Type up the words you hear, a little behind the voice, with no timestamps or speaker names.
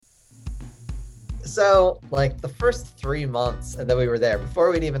So, like the first 3 months that we were there, before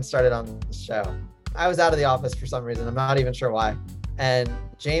we'd even started on the show, I was out of the office for some reason. I'm not even sure why. And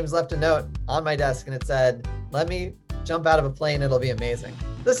James left a note on my desk and it said, "Let me jump out of a plane. It'll be amazing."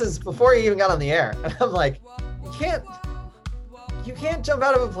 This is before he even got on the air. And I'm like, you can't jump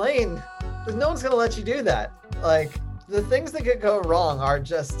out of a plane. No one's going to let you do that. Like, the things that could go wrong are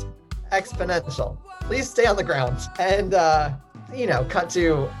just exponential. Please stay on the ground. And, cut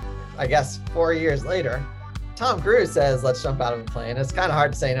to, I guess, 4 years later, Tom Cruise says, "Let's jump out of a plane." It's kind of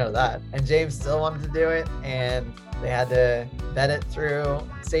hard to say no to that. And James still wanted to do it. And they had to vet it through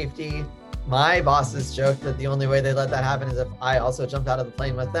safety. My bosses joked that the only way they let that happen is if I also jumped out of the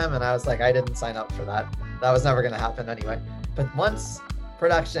plane with them. And I was like, I didn't sign up for that. That was never going to happen anyway. But once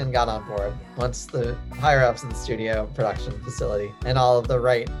production got on board, once the higher ups in the studio production facility and all of the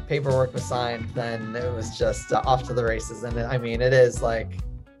right paperwork was signed, then it was just off to the races. And it is like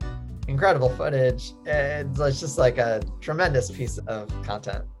incredible footage. It's just like a tremendous piece of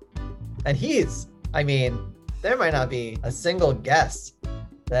content. And there might not be a single guest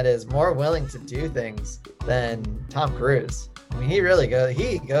that is more willing to do things than Tom Cruise.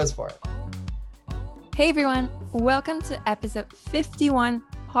 He goes for it. Hey everyone, welcome to episode 51,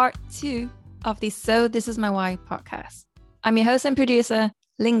 part 2 of the So This Is My Why podcast. I'm your host and producer,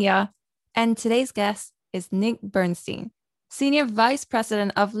 Ling Ya, and today's guest is Nick Bernstein, Senior Vice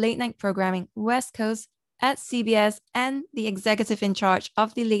President of Late Night Programming West Coast at CBS and the executive in charge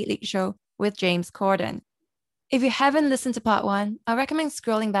of The Late Late Show with James Corden. If you haven't listened to part 1, I recommend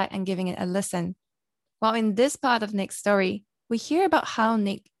scrolling back and giving it a listen. While in this part of Nick's story, we hear about how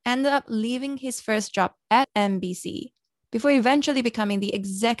Nick ended up leaving his first job at NBC before eventually becoming the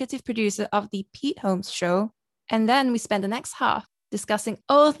executive producer of the Pete Holmes Show. And then we spend the next half discussing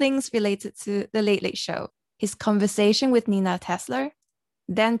all things related to The Late Late Show, his conversation with Nina Tesler,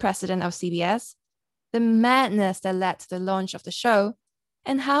 then president of CBS, the madness that led to the launch of the show,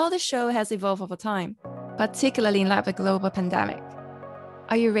 and how the show has evolved over time, particularly in light of the global pandemic.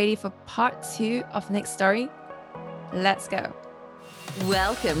 Are you ready for part 2 of Nick's story? Let's go.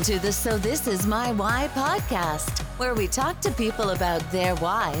 Welcome to the So This Is My Why podcast, where we talk to people about their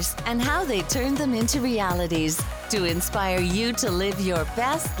whys and how they turn them into realities to inspire you to live your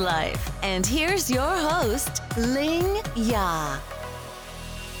best life. And here's your host, Ling Ya.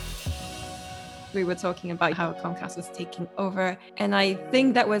 We were talking about how Comcast was taking over, and I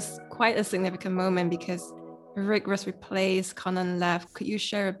think that was quite a significant moment because Rick was replaced, Conan left. Could you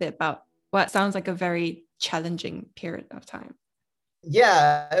share a bit about what sounds like a very challenging period of time?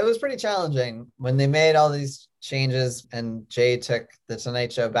 Yeah, it was pretty challenging when they made all these changes and Jay took the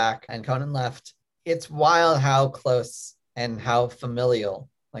Tonight Show back and Conan left. It's wild how close and how familial,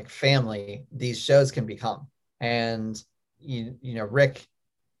 like family, these shows can become. And, Rick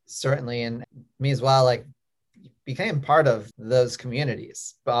certainly, and me as well, like became part of those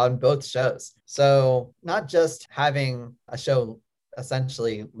communities on both shows. So not just having a show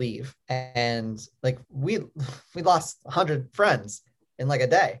essentially leave and like we lost 100 friends in like a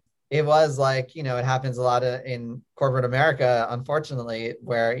day. It was like, it happens a lot in corporate America, unfortunately,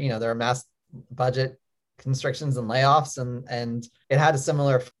 where, there are mass budget constrictions and layoffs. And it had a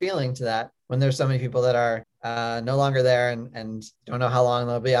similar feeling to that when there's so many people that are no longer there and don't know how long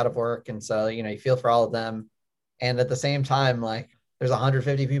they'll be out of work. And so, you feel for all of them. And at the same time, like there's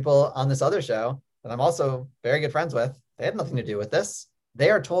 150 people on this other show that I'm also very good friends with. They had nothing to do with this. They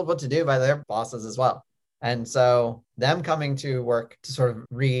are told what to do by their bosses as well. And so them coming to work to sort of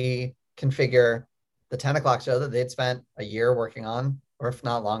reconfigure the 10 o'clock show that they'd spent a year working on, or if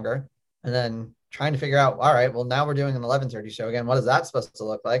not longer, and then trying to figure out, all right, well, now we're doing an 11:30 show again. What is that supposed to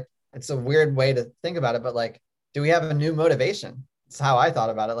look like? It's a weird way to think about it, but like, do we have a new motivation? It's how I thought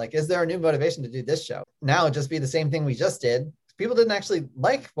about it. Like, is there a new motivation to do this show? Now it'd just be the same thing we just did. People didn't actually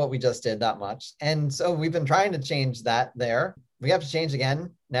like what we just did that much. And so we've been trying to change that there. We have to change again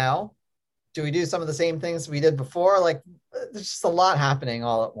now. Do we do some of the same things we did before? Like, there's just a lot happening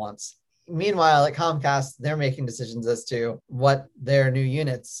all at once. Meanwhile, at Comcast, they're making decisions as to what their new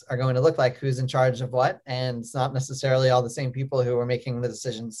units are going to look like, who's in charge of what. And it's not necessarily all the same people who were making the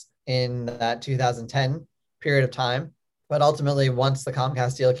decisions in that 2010 period of time. But ultimately, once the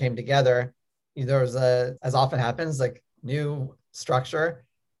Comcast deal came together, there was as often happens, like new structure,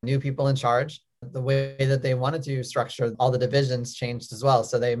 new people in charge. The way that they wanted to structure all the divisions changed as well.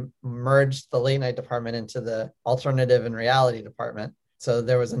 So they merged the late night department into the alternative and reality department. So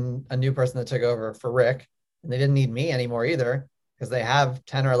there was a new person that took over for Rick, and they didn't need me anymore either because they have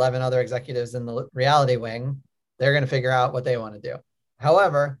 10 or 11 other executives in the reality wing. They're going to figure out what they want to do.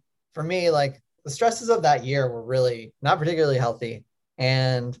 However, for me, like the stresses of that year were really not particularly healthy.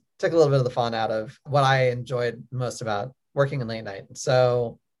 And took a little bit of the fun out of what I enjoyed most about working in late night.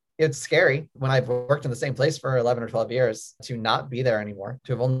 So it's scary when I've worked in the same place for 11 or 12 years to not be there anymore,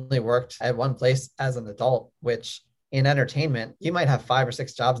 to have only worked at one place as an adult, which in entertainment, you might have 5 or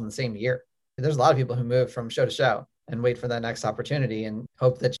 6 jobs in the same year. There's a lot of people who move from show to show and wait for that next opportunity and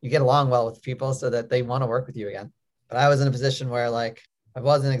hope that you get along well with people so that they want to work with you again. But I was in a position where like, I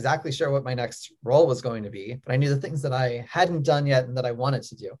wasn't exactly sure what my next role was going to be, but I knew the things that I hadn't done yet and that I wanted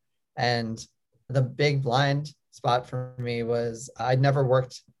to do. And the big blind spot for me was I'd never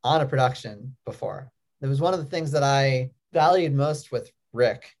worked on a production before. It was one of the things that I valued most with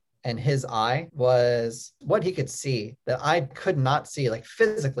Rick and his eye was what he could see that I could not see, like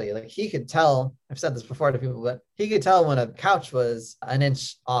physically. Like he could tell, I've said this before to people, but he could tell when a couch was an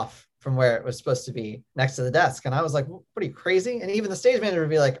inch off from where it was supposed to be next to the desk. And I was like, what are you, crazy? And even the stage manager would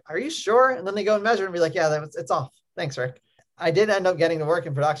be like, are you sure? And then they go and measure and be like, yeah, it's off. Thanks, Rick. I did end up getting to work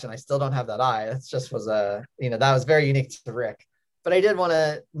in production. I still don't have that eye. It just was that was very unique to Rick. But I did want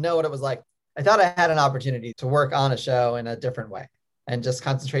to know what it was like. I thought I had an opportunity to work on a show in a different way and just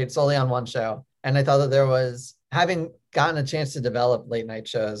concentrate solely on one show. And I thought that there was, having gotten a chance to develop late night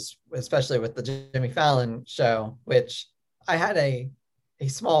shows, especially with the Jimmy Fallon show, which I had a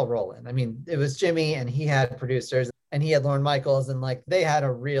small role in. I mean, it was Jimmy and he had producers and he had Lorne Michaels and like they had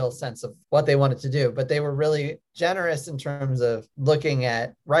a real sense of what they wanted to do, but they were really generous in terms of looking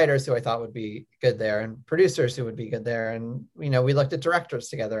at writers who I thought would be good there and producers who would be good there. And, we looked at directors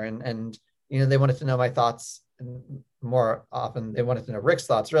together and they wanted to know my thoughts. And more often they wanted to know Rick's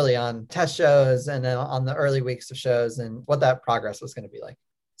thoughts really on test shows and then on the early weeks of shows and what that progress was going to be like.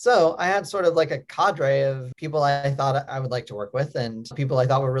 So I had sort of like a cadre of people I thought I would like to work with and people I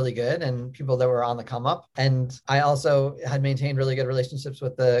thought were really good and people that were on the come up. And I also had maintained really good relationships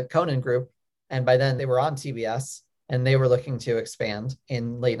with the Conan group. And by then they were on TBS and they were looking to expand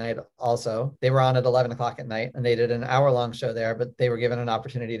in late night also. They were on at 11 o'clock at night and they did an hour-long show there, but they were given an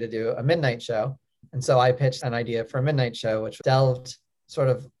opportunity to do a midnight show. And so I pitched an idea for a midnight show, which delved sort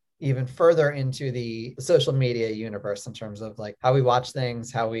of even further into the social media universe in terms of like how we watch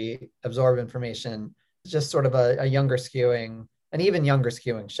things, how we absorb information, just sort of an even younger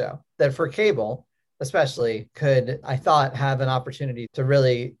skewing show that for cable, especially could, I thought, have an opportunity to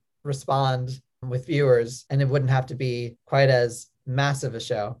really respond with viewers. And it wouldn't have to be quite as massive a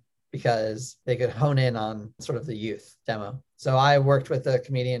show because they could hone in on sort of the youth demo. So I worked with a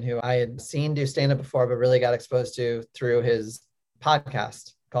comedian who I had seen do stand-up before, but really got exposed to through his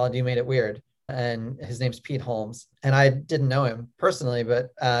podcast called You Made It Weird. And his name's Pete Holmes. And I didn't know him personally, but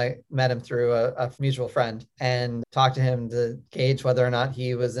I met him through a mutual friend and talked to him to gauge whether or not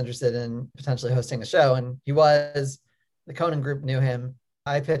he was interested in potentially hosting a show. And he was. The Conan group knew him.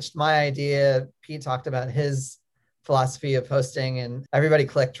 I pitched my idea. Pete talked about his philosophy of hosting and everybody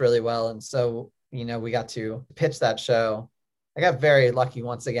clicked really well. And so, we got to pitch that show. I got very lucky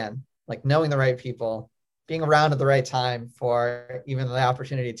once again, like knowing the right people, being around at the right time for even the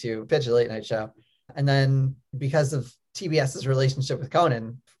opportunity to pitch a late night show. And then because of TBS's relationship with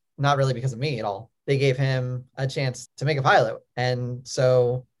Conan, not really because of me at all, they gave him a chance to make a pilot. And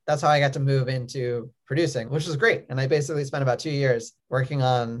so that's how I got to move into producing, which was great. And I basically spent about 2 years working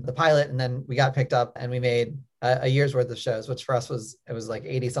on the pilot. And then we got picked up and we made a year's worth of shows, which for us was like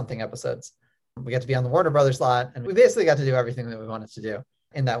 80 something episodes. We got to be on the Warner Brothers lot and we basically got to do everything that we wanted to do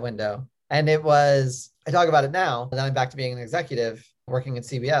in that window. And it was, I talk about it now, and then I'm back to being an executive working at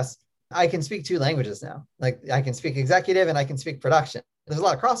CBS. I can speak 2 languages now. Like I can speak executive and I can speak production. There's a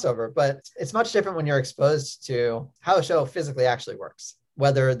lot of crossover, but it's much different when you're exposed to how a show physically actually works.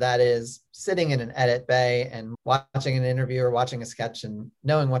 Whether that is sitting in an edit bay and watching an interview or watching a sketch and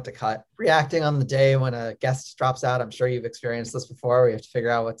knowing what to cut, reacting on the day when a guest drops out. I'm sure you've experienced this before where you have to figure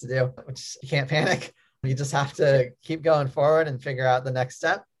out what to do, which you can't panic. You just have to keep going forward and figure out the next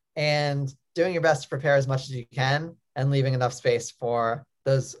step. And doing your best to prepare as much as you can and leaving enough space for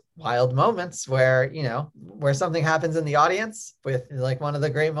those wild moments where, where something happens in the audience with like one of the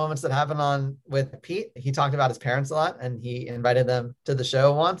great moments that happened with Pete. He talked about his parents a lot and he invited them to the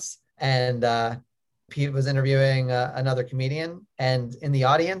show once. And Pete was interviewing another comedian and in the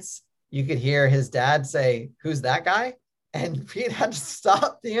audience, you could hear his dad say, "Who's that guy?" And Pete had to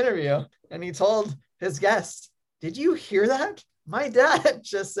stop the interview and he told his guest, "Did you hear that? My dad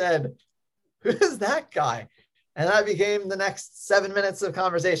just said, 'Who is that guy?'" And that became the next 7 minutes of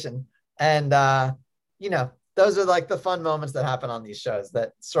conversation. And, those are like the fun moments that happen on these shows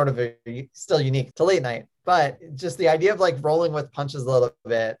that sort of are still unique to late night. But just the idea of like rolling with punches a little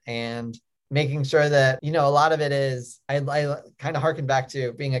bit and making sure that, a lot of it is, I kind of harken back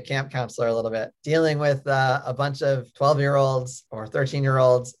to being a camp counselor a little bit, dealing with a bunch of 12-year-olds or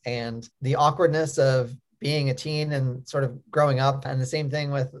 13-year-olds and the awkwardness of being a teen and sort of growing up. And the same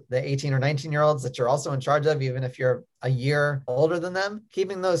thing with the 18 or 19-year-olds that you're also in charge of, even if you're a year older than them,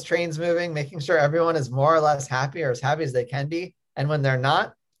 keeping those trains moving, making sure everyone is more or less happy or as happy as they can be. And when they're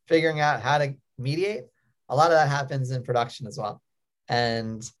not, figuring out how to mediate. A lot of that happens in production as well.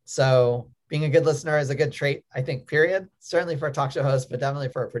 And so being a good listener is a good trait, I think, period. Certainly for a talk show host, but definitely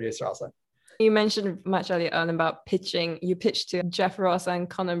for a producer also. You mentioned much earlier on about pitching. You pitched to Jeff Ross and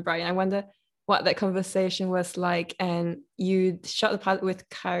Conan Bryan. I wonder what that conversation was like. And you shot the pilot with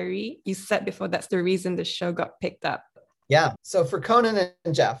Kyrie. You said before that's the reason the show got picked up. Yeah. So for Conan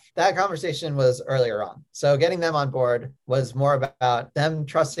and Jeff, that conversation was earlier on. So getting them on board was more about them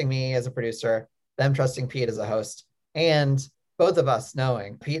trusting me as a producer, them trusting Pete as a host, and both of us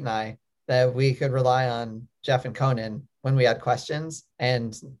knowing, Pete and I, that we could rely on Jeff and Conan when we had questions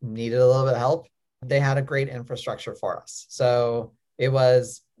and needed a little bit of help. They had a great infrastructure for us. So it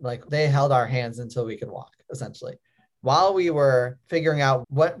was like they held our hands until we could walk, essentially. While we were figuring out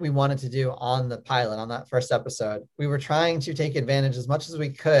what we wanted to do on the pilot, on that first episode, we were trying to take advantage as much as we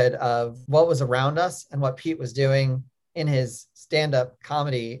could of what was around us and what Pete was doing in his stand-up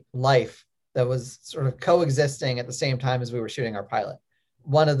comedy life that was sort of coexisting at the same time as we were shooting our pilot.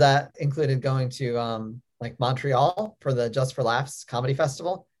 One of that included going to like Montreal for the Just for Laughs comedy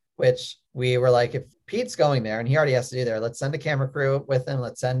festival, which we were like, if Pete's going there and he already has to do there, let's send a camera crew with him.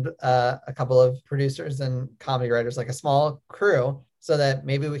 Let's send a couple of producers and comedy writers, like a small crew, so that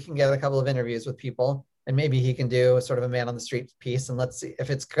maybe we can get a couple of interviews with people and maybe he can do a sort of a man on the street piece. And let's see if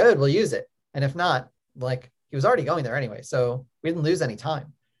it's good, we'll use it. And if not, like he was already going there anyway. So we didn't lose any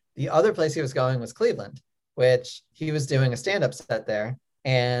time. The other place he was going was Cleveland, which he was doing a stand-up set there.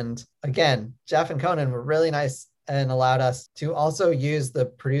 And again, Jeff and Conan were really nice and allowed us to also use the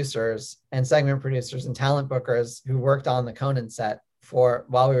producers and segment producers and talent bookers who worked on the Conan set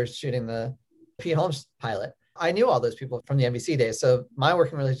while we were shooting the Pete Holmes pilot. I knew all those people from the NBC days, so my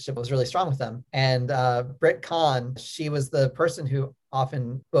working relationship was really strong with them. And Britt Kahn, she was the person who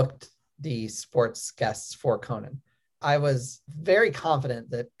often booked the sports guests for Conan. I was very confident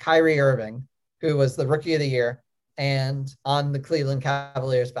that Kyrie Irving, who was the rookie of the year and on the Cleveland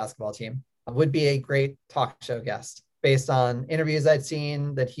Cavaliers basketball team, would be a great talk show guest based on interviews I'd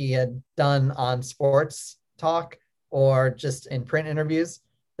seen that he had done on sports talk or just in print interviews,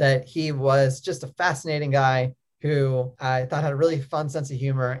 that he was just a fascinating guy who I thought had a really fun sense of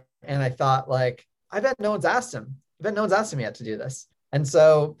humor. And I thought, like, I bet no one's asked him. I bet no one's asked him yet to do this. And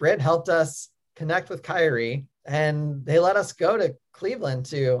so Britt helped us connect with Kyrie, and they let us go to Cleveland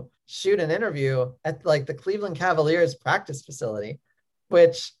to shoot an interview at like the Cleveland Cavaliers practice facility,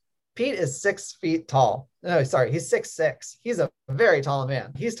 which Pete is 6 feet tall. No, sorry, he's 6'6". He's a very tall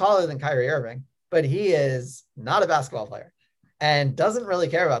man. He's taller than Kyrie Irving, but he is not a basketball player and doesn't really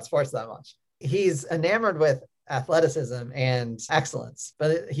care about sports that much. He's enamored with athleticism and excellence,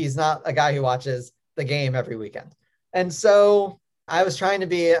 but he's not a guy who watches the game every weekend. And so I was trying to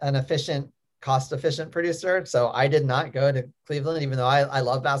be an efficient, cost-efficient producer. So I did not go to Cleveland, even though I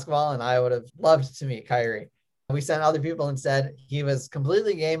love basketball and I would have loved to meet Kyrie. We sent other people instead. He was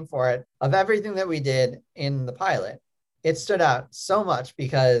completely game for it. Of everything that we did in the pilot, it stood out so much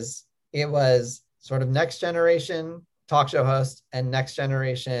because it was sort of next generation talk show host and next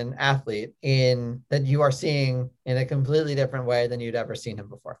generation athlete in that you are seeing in a completely different way than you'd ever seen him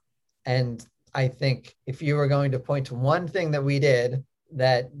before. And I think if you were going to point to one thing that we did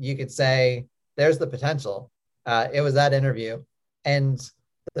that you could say, there's the potential, it was that interview. And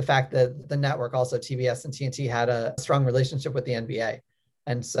the fact that the network, also TBS and TNT, had a strong relationship with the NBA.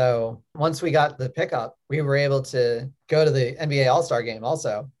 And so once we got the pickup, we were able to go to the NBA All-Star game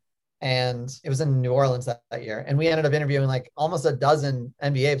also. And it was in New Orleans that year. And we ended up interviewing like almost a dozen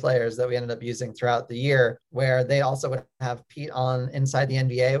NBA players that we ended up using throughout the year, where they also would have Pete on Inside the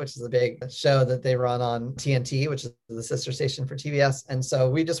NBA, which is a big show that they run on TNT, which is the sister station for TBS. And so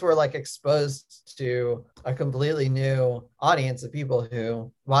we just were like exposed to a completely new audience of people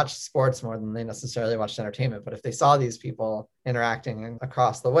who watch sports more than they necessarily watched entertainment. But if they saw these people interacting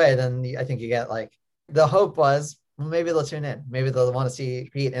across the way, then I think you get like, the hope was, maybe they'll tune in. Maybe they'll want to see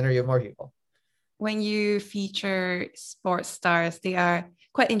Pete interview more people. When you feature sports stars, they are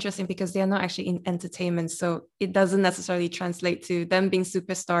quite interesting because they are not actually in entertainment. So it doesn't necessarily translate to them being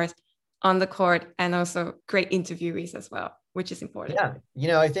superstars on the court and also great interviewees as well, which is important.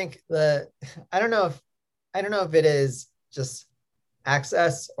 Yeah. I think I don't know if it is just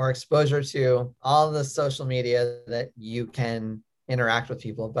access or exposure to all the social media that you can interact with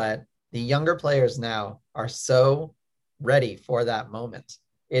people, but the younger players now are so ready for that moment.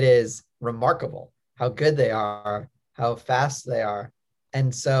 It is remarkable how good they are, how fast they are.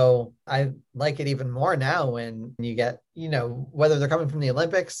 And so I like it even more now when you get, whether they're coming from the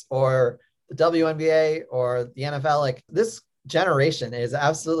Olympics or the WNBA or the NFL, like this generation is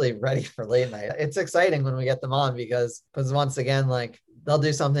absolutely ready for late night. It's exciting when we get them on because once again, like they'll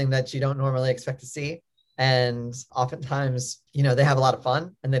do something that you don't normally expect to see. And oftentimes, they have a lot of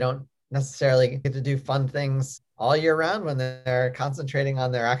fun and they don't necessarily get to do fun things all year round when they're concentrating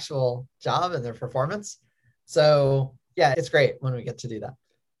on their actual job and their performance. So yeah, it's great when we get to do that.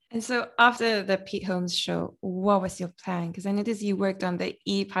 And so after the Pete Holmes show, what was your plan? Because I noticed you worked on the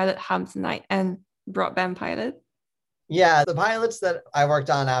E-Pilot Hamptonite and Broadband Pilot. Yeah, the pilots that I worked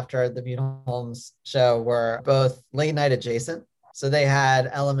on after the Pete Holmes show were both late night adjacent. So they had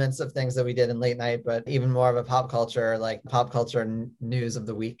elements of things that we did in late night, but even more of a pop culture, like pop culture news of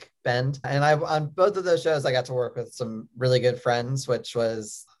the week bend. And on both of those shows, I got to work with some really good friends, which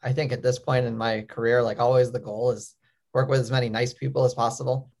was, I think at this point in my career, like always the goal is work with as many nice people as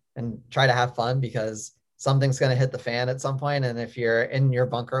possible and try to have fun because something's going to hit the fan at some point. And if you're in your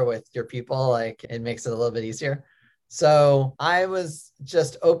bunker with your people, like it makes it a little bit easier. So I was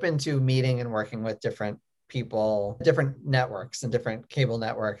just open to meeting and working with different people, different networks and different cable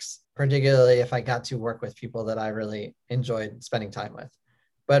networks, particularly if I got to work with people that I really enjoyed spending time with.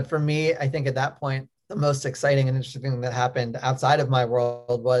 But for me, I think at that point, the most exciting and interesting thing that happened outside of my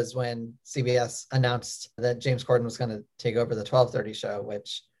world was when CBS announced that James Corden was going to take over the 12:30 show,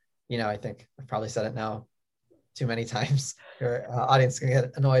 which, I think I've probably said it now too many times. Your audience can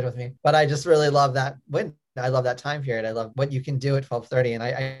get annoyed with me, but I just really love that win. I love that time period. I love what you can do at 12:30. And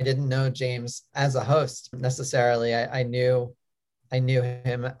I didn't know James as a host necessarily. I knew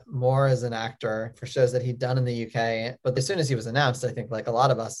him more as an actor for shows that he'd done in the UK. But as soon as he was announced, I think like a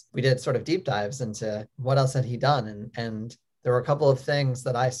lot of us, we did sort of deep dives into what else had he done. And there were a couple of things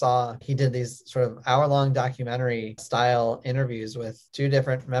that I saw. He did these sort of hour-long documentary style interviews with two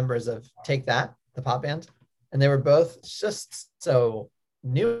different members of Take That, the pop band. And they were both just so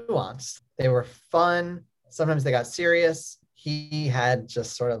nuanced. They were fun. Sometimes they got serious. He had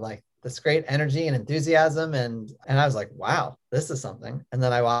just sort of like this great energy and enthusiasm. And I was like, wow, this is something. And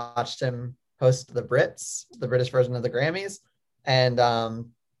then I watched him host the Brits, the British version of the Grammys. And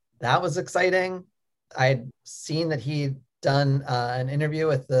that was exciting. I'd seen that he'd done an interview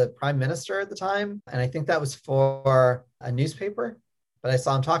with the Prime Minister at the time. And I think that was for a newspaper. But I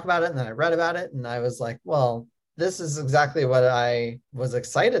saw him talk about it and then I read about it. And I was like, well, this is exactly what I was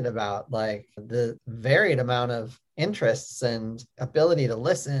excited about, like the varied amount of interests and ability to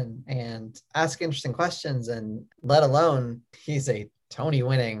listen and ask interesting questions. And let alone he's a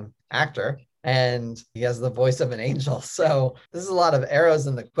Tony-winning actor and he has the voice of an angel. So this is a lot of arrows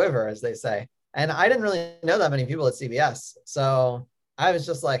in the quiver, as they say. And I didn't really know that many people at CBS. So I was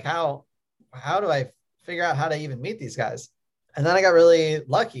just like, how do I figure out how to even meet these guys? And then I got really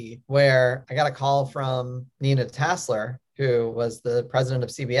lucky where I got a call from Nina Tassler, who was the president of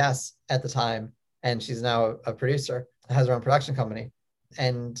CBS at the time. And she's now a producer, has her own production company.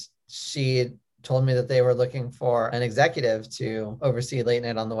 And she told me that they were looking for an executive to oversee late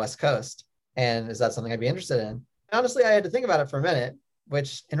night on the West Coast. And is that something I'd be interested in? Honestly, I had to think about it for a minute,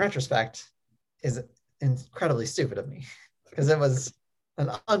 which in retrospect is incredibly stupid of me because it was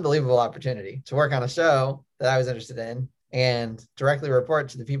an unbelievable opportunity to work on a show that I was interested in and directly report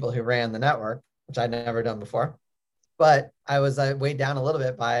to the people who ran the network, which I'd never done before. But I was weighed down a little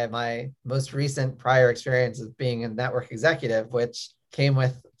bit by my most recent prior experience of being a network executive, which came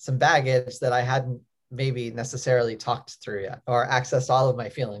with some baggage that I hadn't maybe necessarily talked through yet or accessed all of my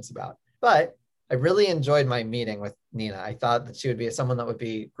feelings about. But I really enjoyed my meeting with Nina. I thought that she would be someone that would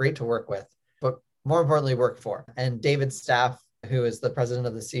be great to work with, but more importantly, work for. And David Staff, who is the president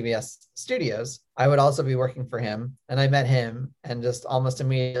of the CBS studios, I would also be working for him. And I met him and just almost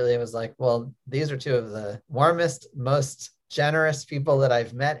immediately was like, well, these are two of the warmest, most generous people that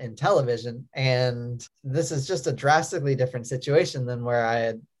I've met in television. And this is just a drastically different situation than where I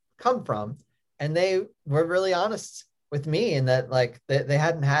had come from. And they were really honest with me in that like they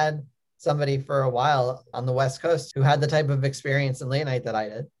hadn't had somebody for a while on the West Coast who had the type of experience in late night that I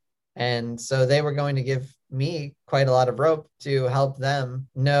did. And so they were going to give me quite a lot of rope to help them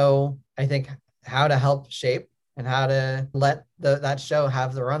know, I think, how to help shape and how to let that show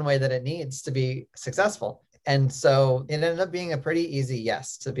have the runway that it needs to be successful. And so it ended up being a pretty easy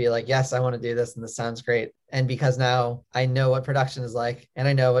yes, to be like, yes, I want to do this and this sounds great. And because now I know what production is like and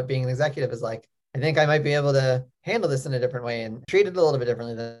I know what being an executive is like, I think I might be able to handle this in a different way and treat it a little bit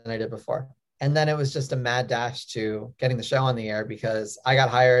differently than I did before. And then it was just a mad dash to getting the show on the air because I got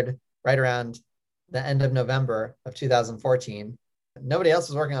hired right around the end of November of 2014. Nobody else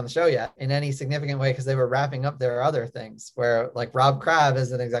was working on the show yet in any significant way because they were wrapping up their other things, where like Rob Crabb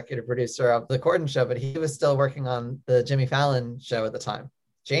is an executive producer of the Corden show, but he was still working on the Jimmy Fallon show at the time.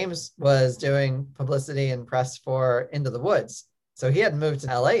 James was doing publicity and press for Into the Woods. So he hadn't moved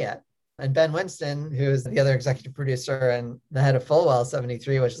to LA yet. And Ben Winston, who is the other executive producer and the head of Fullwell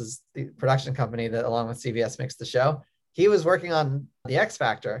 73, which is the production company that along with CBS makes the show, he was working on The X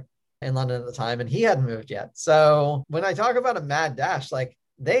Factor in London at the time, and he hadn't moved yet. So when I talk about a mad dash, like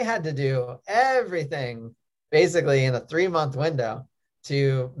they had to do everything basically in a 3-month window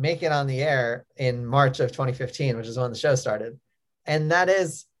to make it on the air in March of 2015, which is when the show started. And that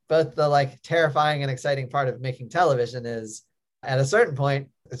is both the like terrifying and exciting part of making television is at a certain point,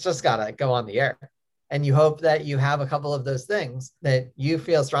 it's just gotta go on the air. And you hope that you have a couple of those things that you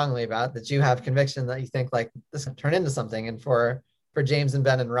feel strongly about, that you have conviction that you think like this can turn into something. And for James and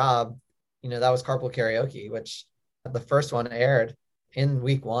Ben and Rob, you know, that was Carpool Karaoke, which the first one aired in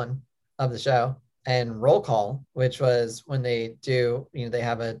week 1 of the show. And Roll Call, which was when they do, you know, they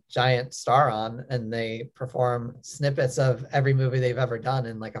have a giant star on and they perform snippets of every movie they've ever done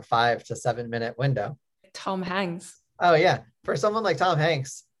in like a 5 to 7 minute window. Tom Hanks. Oh yeah. For someone like Tom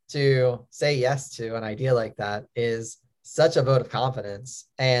Hanks to say yes to an idea like that is such a vote of confidence.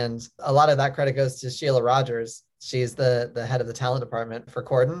 And a lot of that credit goes to Sheila Rogers. She's the head of the talent department for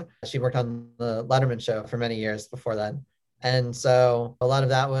Corden. She worked on the Letterman show for many years before then. And so a lot of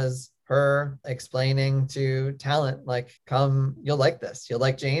that was her explaining to talent, like, come, you'll like this. You'll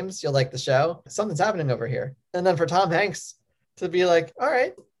like James. You'll like the show. Something's happening over here. And then for Tom Hanks to be like, all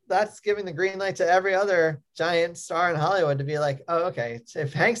right, that's giving the green light to every other giant star in Hollywood to be like, oh, okay,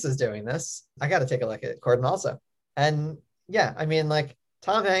 if Hanks is doing this, I got to take a look at Corden also. And yeah, I mean, like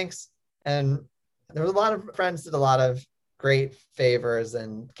Tom Hanks, and there was a lot of friends did a lot of great favors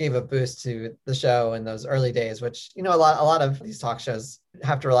and gave a boost to the show in those early days, which, you know, a lot of these talk shows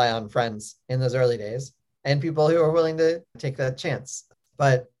have to rely on friends in those early days and people who are willing to take that chance.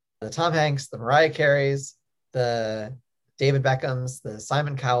 But the Tom Hanks, the Mariah Careys, the David Beckhams, the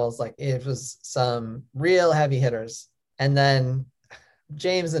Simon Cowells, like it was some real heavy hitters. And then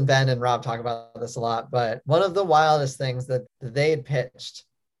James and Ben and Rob talk about this a lot, but one of the wildest things that they had pitched,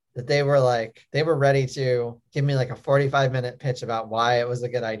 that they were ready to give me like a 45-minute pitch about why it was a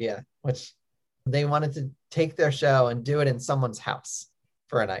good idea, which they wanted to take their show and do it in someone's house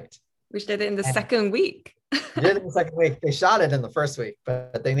for a night. Which they did in the second week. They did it in the second week. They shot it in the first week,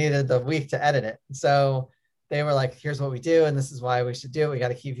 but they needed the week to edit it. So they were like, here's what we do, and this is why we should do it. We got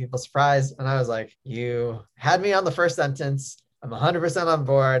to keep people surprised. And I was like, you had me on the first sentence. I'm 100% on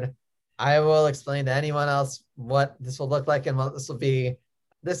board. I will explain to anyone else what this will look like and what this will be.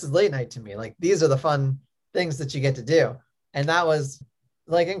 This is late night to me. Like, these are the fun things that you get to do. And that was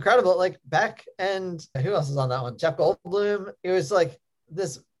like incredible. Like Beck and who else is on that one? Jeff Goldblum. It was like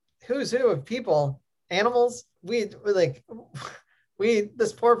this who's who of people, animals. We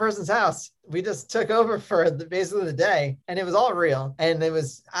this poor person's house, we just took over for basically the day, and it was all real. And it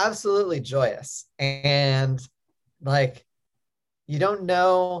was absolutely joyous. And like, you don't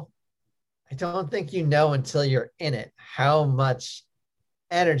know, I don't think you know until you're in it, how much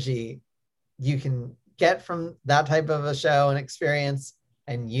energy you can get from that type of a show and experience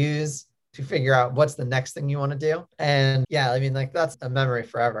and use to figure out what's the next thing you want to do. And yeah, I mean, like that's a memory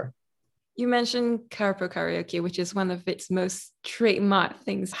forever. You mentioned Carpool Karaoke, which is one of its most trademark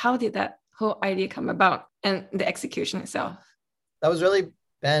things. How did that whole idea come about and the execution itself? That was really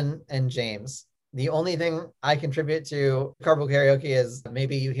Ben and James. The only thing I contribute to Carpool Karaoke is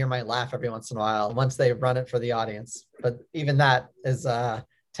maybe you hear my laugh every once in a while once they run it for the audience. But even that is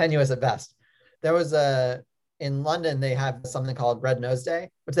tenuous at best. There was in London, they have something called Red Nose Day,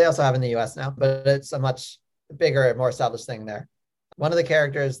 which they also have in the US now, but it's a much bigger, more established thing there. One of the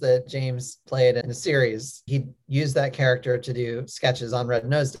characters that James played in the series, he used that character to do sketches on Red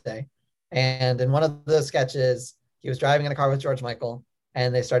Nose Day. And in one of those sketches, he was driving in a car with George Michael,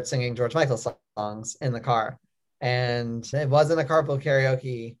 and they start singing George Michael songs in the car. And it wasn't a carpool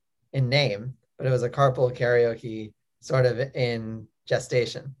karaoke in name, but it was a carpool karaoke sort of in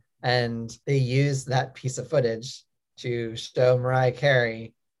gestation. And they used that piece of footage to show Mariah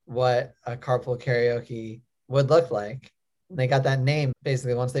Carey what a carpool karaoke would look like. And they got that name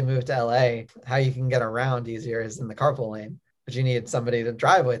basically once they moved to LA. How you can get around easier is in the carpool lane, but you need somebody to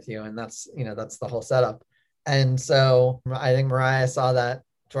drive with you. And that's the whole setup. And so I think Mariah saw that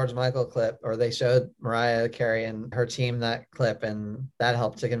George Michael clip, or they showed Mariah Carey and her team that clip, and that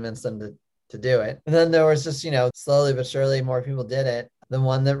helped to convince them to do it. And then there was just, slowly but surely more people did it. The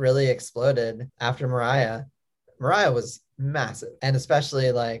one that really exploded after Mariah was massive. And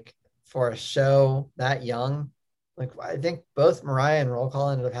especially like for a show that young. Like, I think both Mariah and Roll Call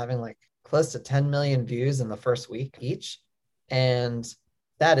ended up having like close to 10 million views in the first week each. And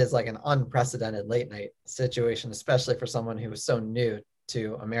that is like an unprecedented late night situation, especially for someone who was so new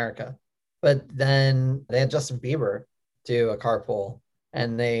to America. But then they had Justin Bieber do a carpool,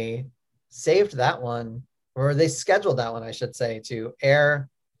 and they saved that one, or they scheduled that one, I should say, to air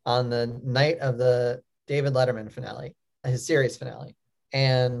on the night of the David Letterman finale, his series finale.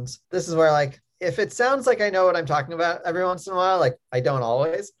 And this is where, like, if it sounds like I know what I'm talking about every once in a while, like I don't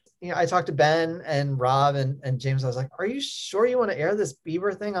always. I talked to Ben and Rob and James. I was like, are you sure you want to air this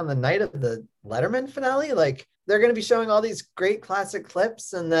Bieber thing on the night of the Letterman finale? Like, they're going to be showing all these great classic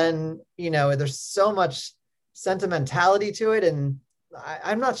clips. And then, there's so much sentimentality to it. And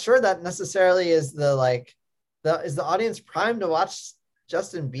I'm not sure that necessarily is is the audience primed to watch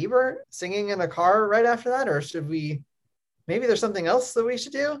Justin Bieber singing in a car right after that? Or should we, maybe there's something else that we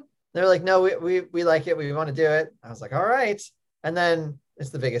should do? They're like, no, we like it. We want to do it. I was like, all right. And then it's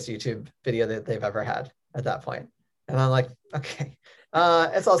the biggest YouTube video that they've ever had at that point. And I'm like, okay.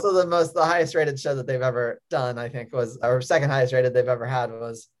 It's also the highest rated show that they've ever done, I think, or second highest rated they've ever had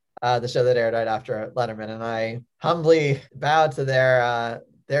was the show that aired right after Letterman. And I humbly bowed to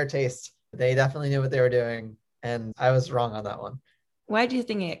their taste. They definitely knew what they were doing. And I was wrong on that one. Why do you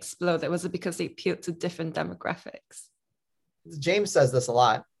think it exploded? Was it because they appealed to different demographics? James says this a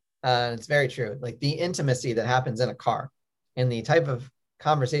lot. It's very true. Like the intimacy that happens in a car and the type of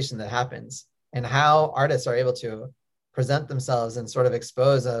conversation that happens and how artists are able to present themselves and sort of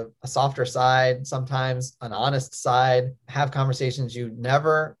expose a softer side, sometimes an honest side, have conversations you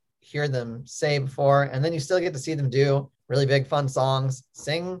never hear them say before. And then you still get to see them do really big, fun songs,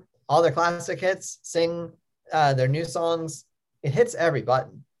 sing all their classic hits, sing their new songs. It hits every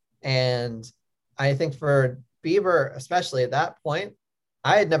button. And I think for Bieber, especially at that point,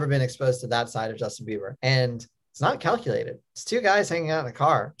 I had never been exposed to that side of Justin Bieber. And it's not calculated. It's two guys hanging out in a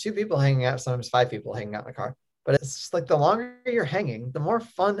car, two people hanging out, sometimes five people hanging out in a car. But it's just like the longer you're hanging, the more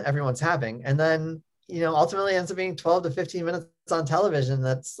fun everyone's having. And then, ultimately ends up being 12 to 15 minutes on television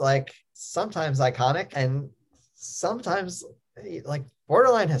that's like sometimes iconic and sometimes like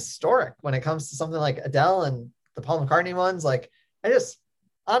borderline historic when it comes to something like Adele and the Paul McCartney ones. Like, I just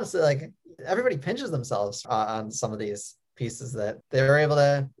honestly, like, everybody pinches themselves on some of these pieces that they're able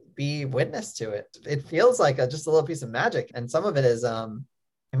to be witness to it. It feels like just a little piece of magic. And some of it is,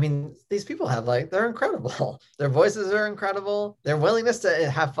 these people they're incredible. Their voices are incredible. Their willingness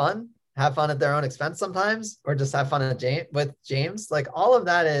to have fun at their own expense sometimes, or just have fun with James. Like, all of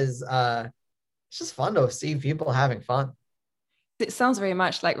that is, it's just fun to see people having fun. It sounds very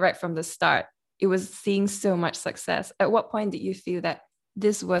much like right from the start, it was seeing so much success. At what point did you feel that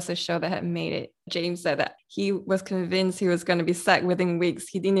this was a show that had made it? James said that he was convinced he was going to be sacked within weeks.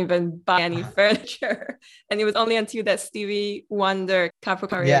 He didn't even buy any furniture. And it was only until that Stevie Wonder Carpool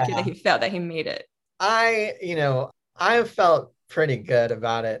Karaoke that he felt that he made it. I felt pretty good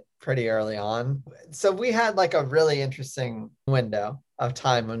about it pretty early on. So we had like a really interesting window of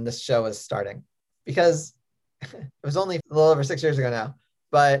time when this show was starting, because it was only a little over 6 years ago now.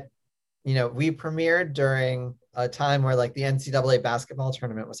 But, we premiered during a time where like the NCAA basketball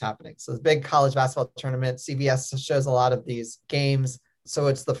tournament was happening. So the big college basketball tournament, CBS shows a lot of these games. So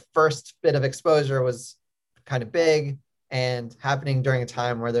it's the first bit of exposure was kind of big and happening during a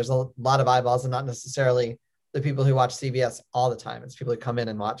time where there's a lot of eyeballs and not necessarily the people who watch CBS all the time. It's people who come in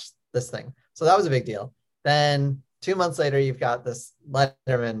and watch this thing. So that was a big deal. Then 2 months later, you've got this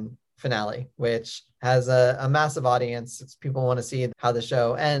Letterman finale, which has a massive audience. People want to see how the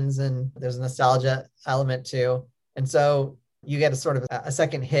show ends, and there's a nostalgia element too. And so you get a sort of a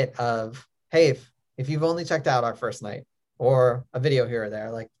second hit of, hey, if you've only checked out our first night or a video here or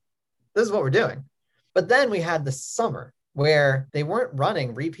there, like, this is what we're doing. But then we had the summer where they weren't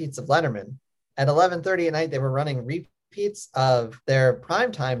running repeats of Letterman. At 11:30 at night, they were running repeats of their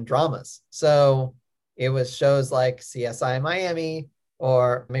primetime dramas. So it was shows like CSI Miami,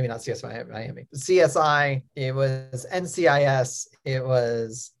 or maybe not CSI Miami, CSI, it was NCIS, it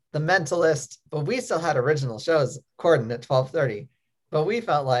was The Mentalist, but we still had original shows, Corden at 12:30. But we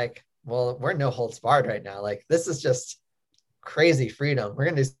felt like, well, we're no holds barred right now. Like, this is just crazy freedom. We're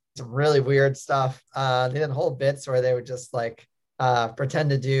going to do some really weird stuff. They didn't hold bits where they would just like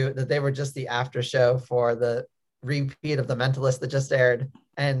pretend to do that they were just the after show for the repeat of The Mentalist that just aired.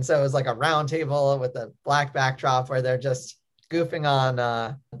 And so it was like a round table with a black backdrop where they're just goofing on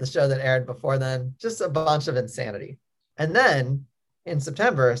the show that aired before then. Just a bunch of insanity. And then in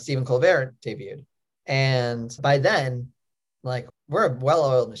September, Stephen Colbert debuted. And by then, like, we're a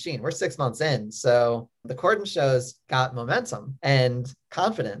well-oiled machine. We're 6 months in. So the Corden shows got momentum and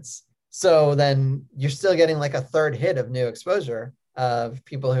confidence. So then you're still getting like a third hit of new exposure of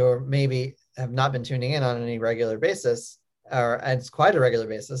people who are maybe have not been tuning in on any regular basis, or it's quite a regular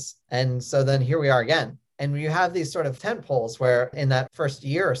basis. And so then here we are again. And you have these sort of tent poles where in that first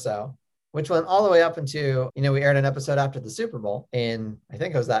year or so, which went all the way up into, we aired an episode after the Super Bowl in, I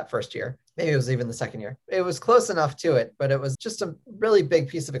think it was that first year. Maybe it was even the second year. It was close enough to it, but it was just a really big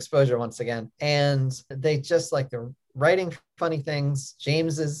piece of exposure once again. And they just like they're writing funny things.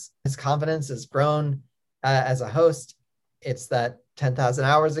 His confidence has grown as a host. It's that 10,000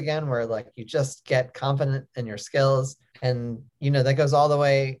 hours again, where like you just get confident in your skills. And, that goes all the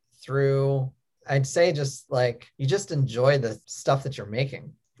way through, I'd say just like, you just enjoy the stuff that you're making.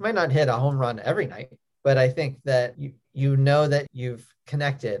 You might not hit a home run every night, but I think that you know that you've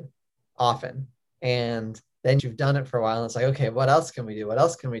connected often, and then you've done it for a while. And it's like, okay, what else can we do? What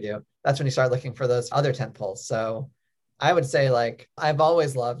else can we do? That's when you start looking for those other tent poles. So I would say like, I've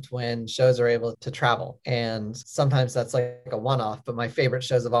always loved when shows are able to travel, and sometimes that's like a one-off, but my favorite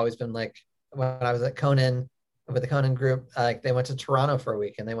shows have always been like when I was at Conan with the Conan group, like they went to Toronto for a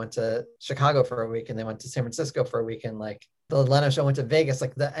week, and they went to Chicago for a week, and they went to San Francisco for a week. And like the Leno show went to Vegas,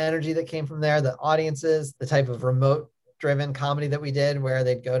 like the energy that came from there, the audiences, the type of remote driven comedy that we did where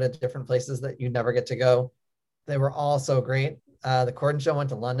they'd go to different places that you never get to go. They were all so great. The Corden show went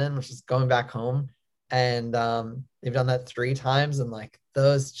to London, which is going back home. And they've done that 3 times. And like,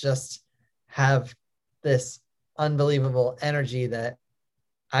 those just have this unbelievable energy that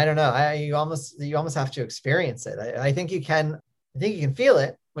I don't know. You almost have to experience it. I think you can feel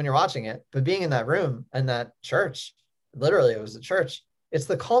it when you're watching it, but being in that room and that church, literally it was a church. It's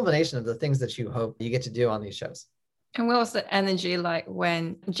the culmination of the things that you hope you get to do on these shows. And what was the energy like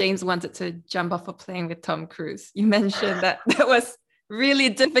when James wanted to jump off a plane with Tom Cruise? You mentioned that was really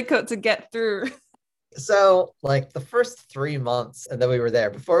difficult to get through. So like the first 3 months that we were there,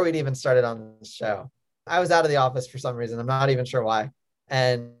 before we'd even started on the show, I was out of the office for some reason. I'm not even sure why.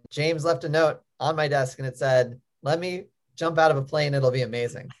 And James left a note on my desk and it said, "Let me jump out of a plane. It'll be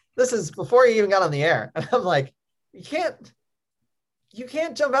amazing." This is before he even got on the air. And I'm like, you can't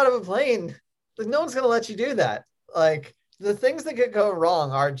jump out of a plane. Like, no one's going to let you do that. Like, the things that could go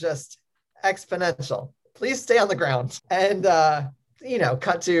wrong are just exponential. Please stay on the ground. And,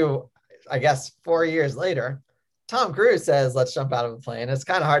 cut to, I guess, 4 years later, Tom Cruise says, "Let's jump out of a plane." It's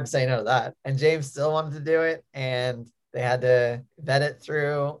kind of hard to say no to that. And James still wanted to do it. And they had to vet it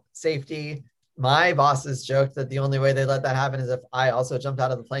through safety. My bosses joked that the only way they let that happen is if I also jumped out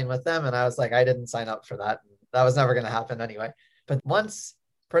of the plane with them. And I was like, I didn't sign up for that. That was never going to happen anyway. But once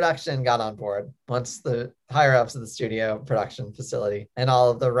production got on board, once the higher ups of the studio production facility and all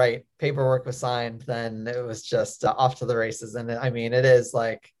of the right paperwork was signed, then it was just off to the races. And it is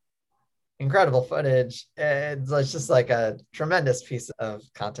like incredible footage. It's just like a tremendous piece of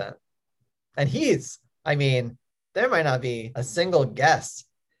content. And there might not be a single guest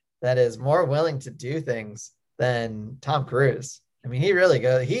that is more willing to do things than Tom Cruise.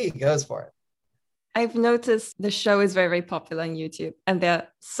 He goes for it. I've noticed the show is very, very popular on YouTube, and there are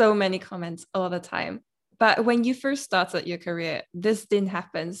so many comments all the time. But when you first started your career, this didn't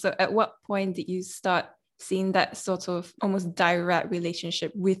happen. So at what point did you start seeing that sort of almost direct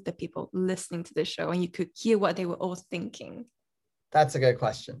relationship with the people listening to the show, and you could hear what they were all thinking? That's a good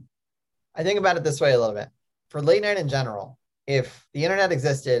question. I think about it this way a little bit. For late night in general, if the internet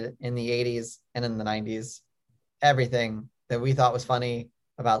existed in the 80s and in the 90s, everything that we thought was funny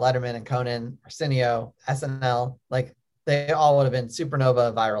about Letterman and Conan, Arsenio, SNL, like they all would have been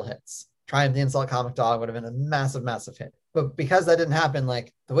supernova viral hits. Triumph the Insult Comic Dog would have been a massive, massive hit. But because that didn't happen,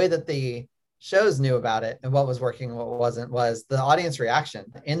 like the way that the shows knew about it and what was working and what wasn't was the audience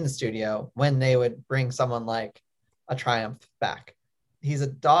reaction in the studio when they would bring someone like a Triumph back. He's a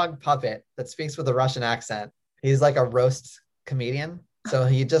dog puppet that speaks with a Russian accent. He's like a roast comedian. So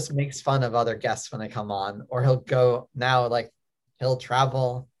he just makes fun of other guests when they come on, or he'll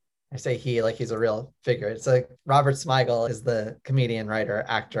travel. I say he, like he's a real figure. It's like Robert Smigel is the comedian, writer,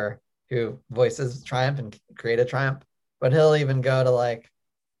 actor who voices Triumph and created Triumph. But he'll even go to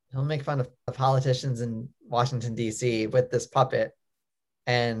he'll make fun of politicians in Washington, D.C. with this puppet.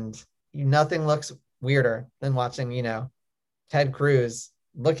 And nothing looks weirder than watching, Ted Cruz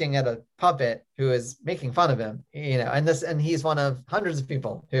looking at a puppet who is making fun of him, and he's one of hundreds of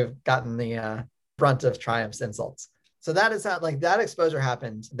people who've gotten the brunt of Triumph's insults. So that is how that exposure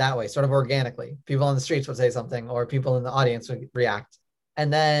happened that way, sort of organically. People on the streets would say something, or people in the audience would react.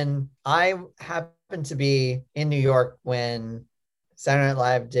 And then I happened to be in New York when Saturday Night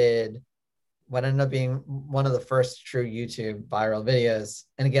Live did what ended up being one of the first true YouTube viral videos.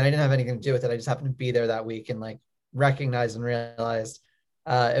 And again, I didn't have anything to do with it. I just happened to be there that week and recognized and realized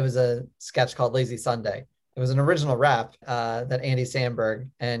It was a sketch called Lazy Sunday. It was an original rap that Andy Samberg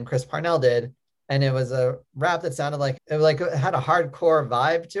and Chris Parnell did. And it was a rap that sounded like it had a hardcore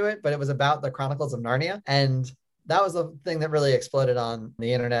vibe to it, but it was about the Chronicles of Narnia. And that was the thing that really exploded on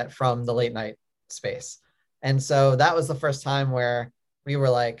the internet from the late night space. And so that was the first time where we were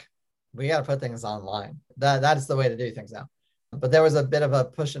like, we got to put things online. That is the way to do things now. But there was a bit of a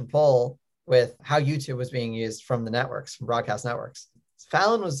push and pull with how YouTube was being used from the networks, from broadcast networks.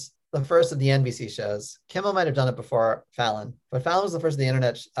 Fallon was the first of the NBC shows. Kimmel might have done it before Fallon, but Fallon was the first of the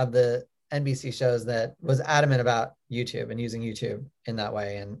internet of the NBC shows that was adamant about YouTube and using YouTube in that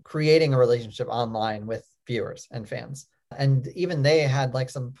way and creating a relationship online with viewers and fans. And even they had like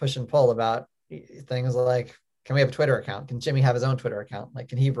some push and pull about things like, can we have a Twitter account? Can Jimmy have his own Twitter account? Like,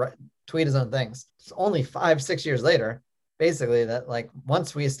 can he tweet his own things? It's only 5-6 years later, basically, that like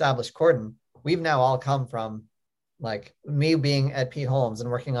once we established Corden, we've now all come from like me being at Pete Holmes and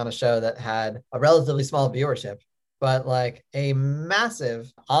working on a show that had a relatively small viewership, but like a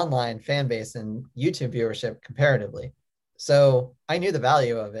massive online fan base and YouTube viewership comparatively. So I knew the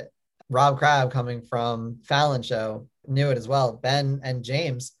value of it. Rob Crabb, coming from Fallon show, knew it as well. Ben and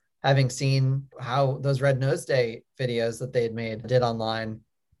James, having seen how those Red Nose Day videos that they had made did online,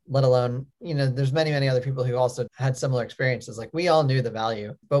 let alone, there's many, many other people who also had similar experiences. Like we all knew the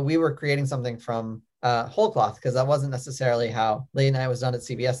value, but we were creating something from whole cloth because that wasn't necessarily how late night was done at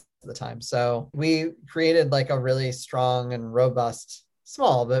CBS at the time. So we created like a really strong and robust,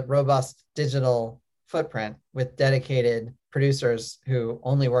 small but robust digital footprint with dedicated producers who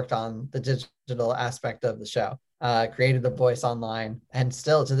only worked on the digital aspect of the show, created the voice online, and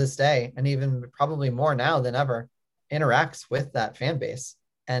still to this day, and even probably more now than ever, interacts with that fan base.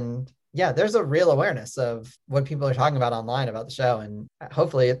 And yeah, there's a real awareness of what people are talking about online about the show. And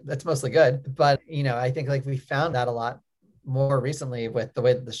hopefully it's mostly good. But, I think like we found that a lot more recently with the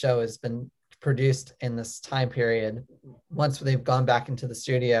way that the show has been produced in this time period. Once they've gone back into the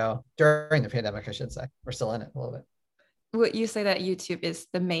studio during the pandemic, I should say, we're still in it a little bit. Would you say that YouTube is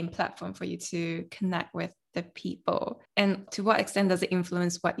the main platform for you to connect with the people? And to what extent does it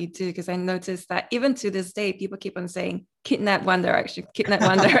influence what you do? Because I noticed that even to this day, people keep on saying, kidnap One Direction, kidnap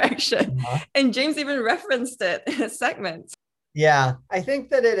One Direction. And James even referenced it in a segment. Yeah, I think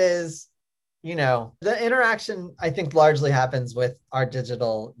that it is, the interaction, I think, largely happens with our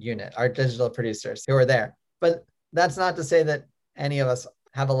digital unit, our digital producers who are there. But that's not to say that any of us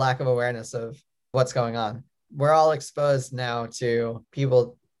have a lack of awareness of what's going on. We're all exposed now to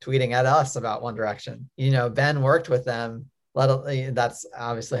people tweeting at us about One Direction. Ben worked with them. That's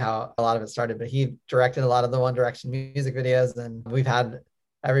obviously how a lot of it started, but he directed a lot of the One Direction music videos, and we've had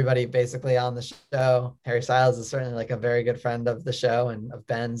everybody basically on the show. Harry Styles is certainly like a very good friend of the show and of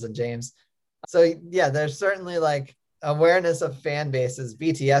Ben's and James. So yeah, there's certainly like awareness of fan bases,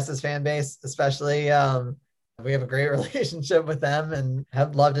 BTS's fan base, especially. We have a great relationship with them and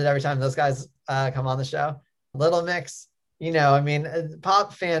have loved it every time those guys come on the show. Little Mix,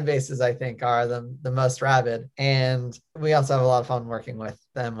 pop fan bases, I think, are the most rabid. And we also have a lot of fun working with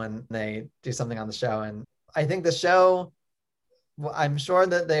them when they do something on the show. And I think the show, I'm sure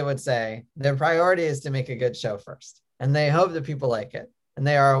that they would say their priority is to make a good show first. And they hope that people like it. And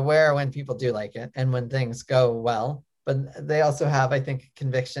they are aware when people do like it and when things go well. But they also have, I think,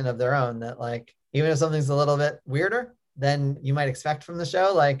 conviction of their own that like, even if something's a little bit weirder than you might expect from the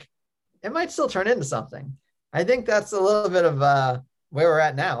show, like it might still turn into something. I think that's a little bit of where we're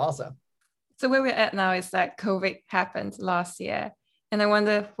at now also. So where we're at now is that COVID happened last year. And I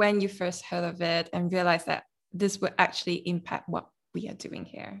wonder when you first heard of it and realized that this would actually impact what we are doing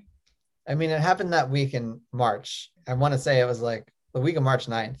here. I mean, it happened that week in March. I want to say it was like the week of March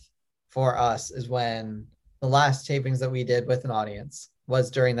 9th for us is when the last tapings that we did with an audience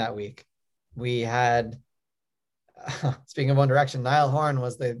was during that week. We had, speaking of One Direction, Niall Horan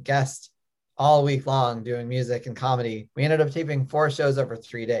was the guest all week long doing music and comedy. We ended up taping 4 shows over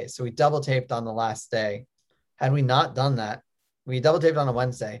 3 days. So we double taped on the last day. Had we not done that, we double taped on a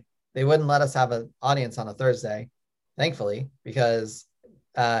Wednesday. They wouldn't let us have an audience on a Thursday, thankfully, because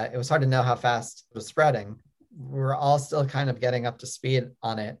it was hard to know how fast it was spreading. We were all still kind of getting up to speed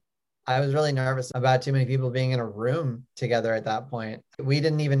on it. I was really nervous about too many people being in a room together at that point. We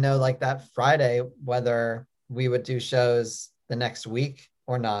didn't even know like that Friday whether we would do shows the next week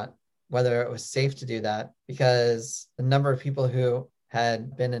or not, whether it was safe to do that, because the number of people who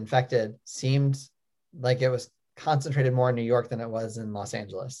had been infected seemed like it was concentrated more in New York than it was in Los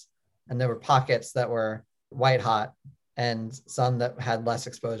Angeles. And there were pockets that were white hot and some that had less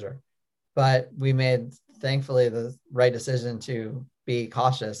exposure. But we made, thankfully, the right decision to be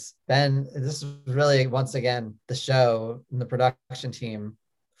cautious. Ben, this is really, once again, the show and the production team,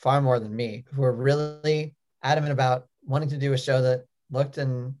 far more than me, who were really adamant about wanting to do a show that looked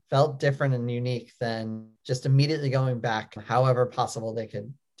and felt different and unique than just immediately going back, however possible they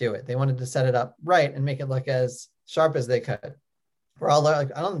could do it. They wanted to set it up right and make it look as sharp as they could. We're all like,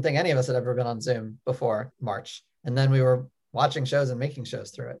 I don't think any of us had ever been on Zoom before March. And then we were watching shows and making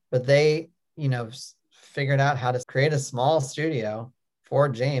shows through it. But they, figured out how to create a small studio for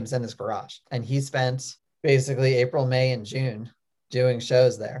James in his garage. And he spent basically April, May, and June doing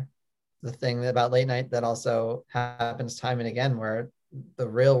shows there. The thing about late night that also happens time and again, where the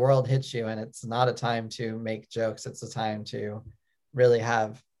real world hits you and it's not a time to make jokes. It's a time to really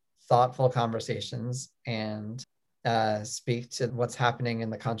have thoughtful conversations and speak to what's happening in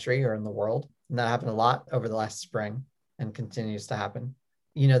the country or in the world. And that happened a lot over the last spring and continues to happen.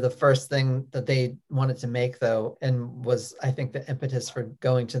 The first thing that they wanted to make, though, and was, I think, the impetus for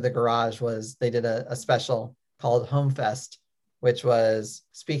going to the garage, was they did a special called Home Fest, which was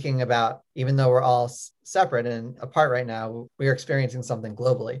speaking about, even though we're all separate and apart right now, we're experiencing something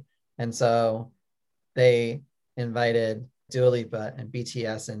globally. And so they invited Dua Lipa and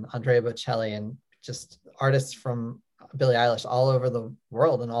BTS and Andrea Bocelli and just artists from Billie Eilish all over the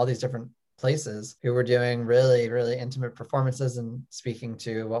world and all these different places who were doing really, really intimate performances and speaking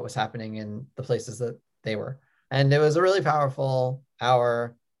to what was happening in the places that they were. And it was a really powerful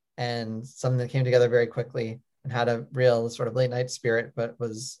hour and something that came together very quickly and had a real sort of late night spirit, but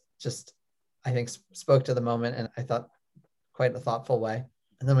was just, I think, spoke to the moment, and I thought quite a thoughtful way.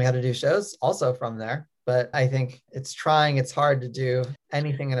 And then we had to do shows also from there. But I think it's hard to do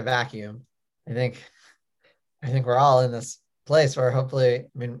anything in a vacuum. I think we're all in this place where hopefully,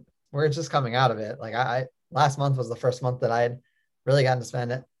 we're just coming out of it. Like I last month was the first month that I had really gotten to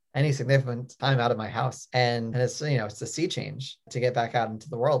spend any significant time out of my house. And it's, it's a sea change to get back out into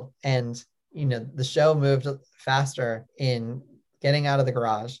the world. And, the show moved faster in getting out of the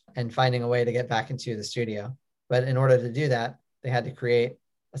garage and finding a way to get back into the studio. But in order to do that, they had to create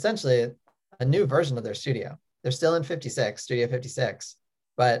essentially a new version of their studio. They're still in Studio 56,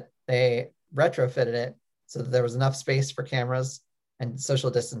 but they retrofitted it so that there was enough space for cameras and social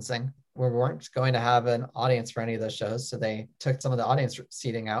distancing. We weren't going to have an audience for any of those shows. So they took some of the audience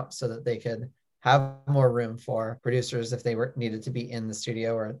seating out so that they could have more room for producers if they needed to be in the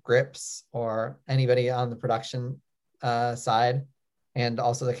studio, or grips, or anybody on the production side, and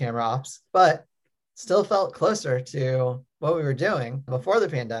also the camera ops, but still felt closer to what we were doing before the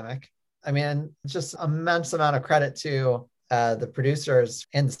pandemic. Just immense amount of credit to the producers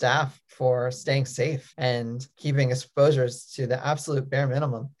and the staff for staying safe and keeping exposures to the absolute bare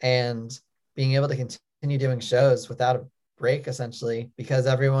minimum and being able to continue doing shows without a break, essentially, because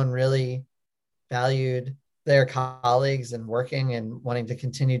everyone really valued their colleagues and working and wanting to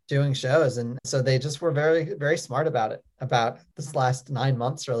continue doing shows. And so they just were very, very smart about it, about this last 9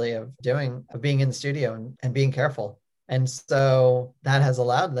 months really of being in the studio and being careful. And so that has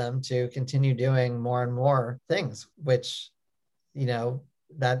allowed them to continue doing more and more things, which,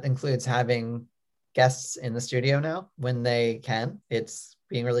 that includes having guests in the studio now when they can. It's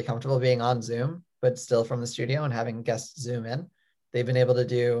being really comfortable being on Zoom, but still from the studio and having guests Zoom in. They've been able to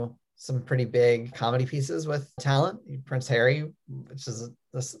do some pretty big comedy pieces with talent. Prince Harry, which is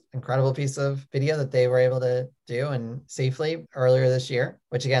this incredible piece of video that they were able to do and safely earlier this year,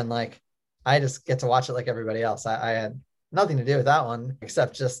 which again, I just get to watch it like everybody else. I had nothing to do with that one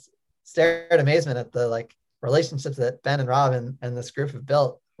except just stare at amazement at the relationships that Ben and Rob and this group have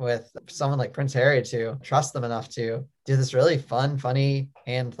built with someone like Prince Harry, to trust them enough to do this really fun, funny,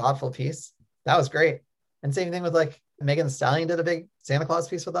 and thoughtful piece. That was great. And same thing with Megan Thee Stallion did a big Santa Claus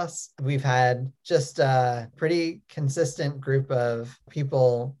piece with us. We've had just a pretty consistent group of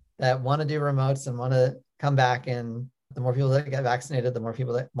people that want to do remotes and want to come back. And the more people that get vaccinated, the more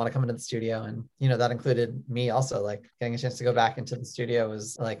people that want to come into the studio. And, that included me also, getting a chance to go back into the studio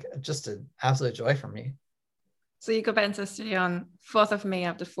was just an absolute joy for me. So you go back into the studio on 4th of May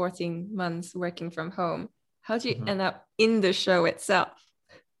after 14 months working from home. How did you end up in the show itself?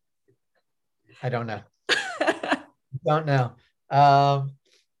 I don't know. Don't know.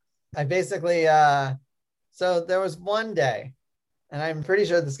 I basically, so there was one day, and I'm pretty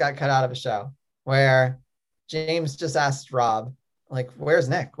sure this got cut out of a show, where James just asked Rob, where's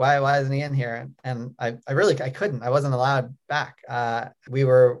Nick? Why isn't he in here? And I couldn't. I wasn't allowed back. We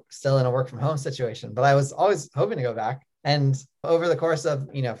were still in a work from home situation, but I was always hoping to go back. And over the course of,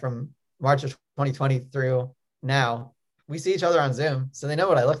 from March of 2020 through now, we see each other on Zoom. So they know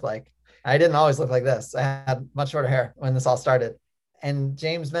what I look like. I didn't always look like this. I had much shorter hair when this all started. And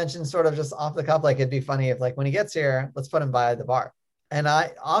James mentioned sort of just off the cuff, it'd be funny if when he gets here, let's put him by the bar. And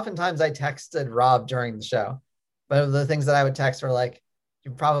oftentimes I texted Rob during the show, but the things that I would text were like,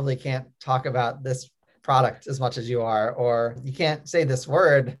 you probably can't talk about this product as much as you are, or you can't say this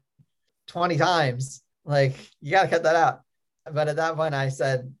word 20 times. Like, you got to cut that out. But at that point I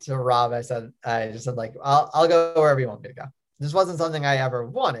said to Rob, I just said like, I'll go wherever you want me to go. This wasn't something I ever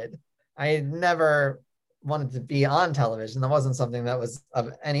wanted. I never wanted to be on television. That wasn't something that was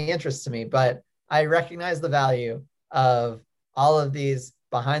of any interest to me, but I recognize the value of all of these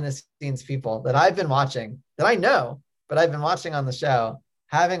behind the scenes people that I've been watching, that I know, but I've been watching on the show,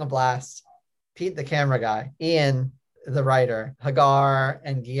 having a blast. Pete, the camera guy, Ian, the writer, Hagar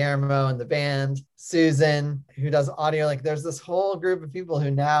and Guillermo and the band, Susan, who does audio. Like, there's this whole group of people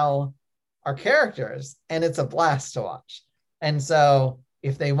who now are characters, and it's a blast to watch. And so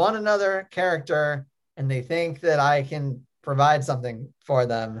if they want another character and they think that I can provide something for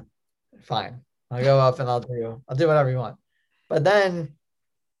them, fine. I'll go up and I'll do whatever you want. But then,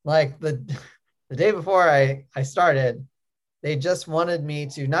 like, the day before I started, they just wanted me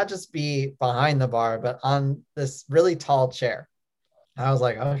to not just be behind the bar, but on this really tall chair. I was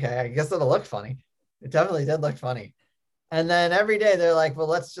like, okay, I guess it'll look funny. It definitely did look funny. And then every day they're like, well,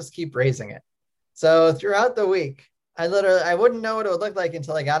 let's just keep raising it. So throughout the week, I wouldn't know what it would look like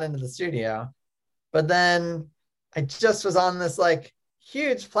until I got into the studio. But then I just was on this like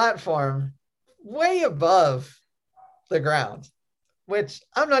huge platform way above the ground, which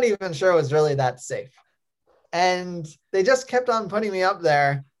I'm not even sure was really that safe. And they just kept on putting me up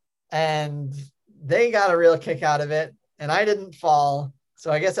there, and they got a real kick out of it, and I didn't fall. So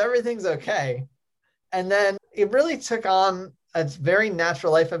I guess everything's okay. And then it really took on a very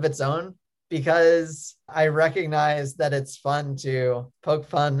natural life of its own, because I recognize that it's fun to poke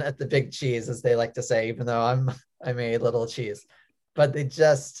fun at the big cheese, as they like to say, even though I'm a little cheese. But they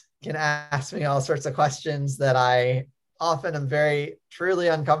just can ask me all sorts of questions that I often am very truly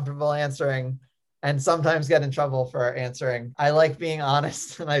uncomfortable answering, and sometimes get in trouble for answering. I like being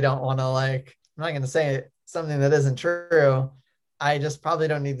honest, and I don't want to I'm not going to say something that isn't true. I just probably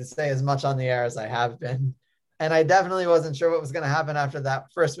don't need to say as much on the air as I have been. And I definitely wasn't sure what was going to happen after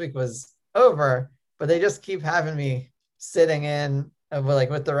that first week was over, but they just keep having me sitting in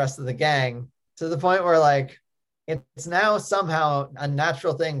with the rest of the gang, to the point where like, it's now somehow a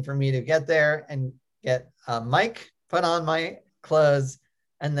natural thing for me to get there and get a mic, put on my clothes,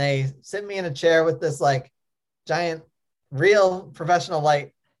 and they sit me in a chair with this like giant real professional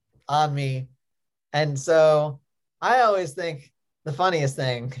light on me. And so I always think the funniest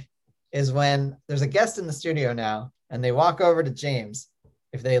thing is when there's a guest in the studio now and they walk over to James.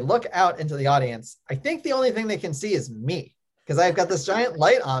 If they look out into the audience, I think the only thing they can see is me, because I've got this giant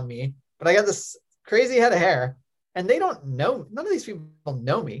light on me, but I got this crazy head of hair, and they don't know, none of these people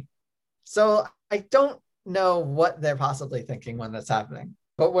know me. So I don't know what they're possibly thinking when that's happening.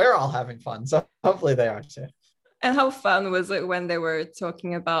 But we're all having fun, so hopefully they are too. And how fun was it when they were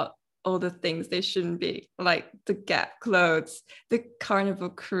talking about all the things they shouldn't be, like the Gap clothes, the Carnival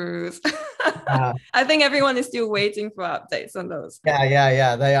cruise? I think everyone is still waiting for updates on those.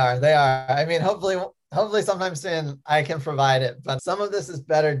 Yeah, they are. I mean, hopefully sometime soon I can provide it, but some of this is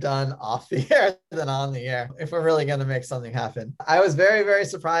better done off the air than on the air if we're really going to make something happen. I was very, very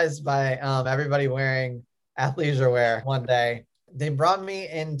surprised by everybody wearing athleisure wear one day. They brought me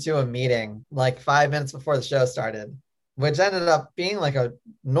into a meeting like 5 minutes before the show started, which ended up being like a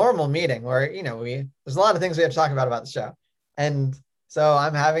normal meeting where, there's a lot of things we have to talk about the show. And so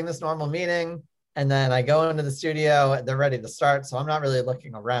I'm having this normal meeting, and then I go into the studio, they're ready to start. So I'm not really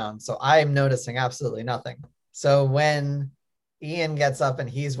looking around. So I'm noticing absolutely nothing. So when Ian gets up and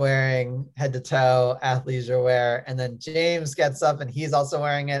he's wearing head to toe athleisure wear, and then James gets up and he's also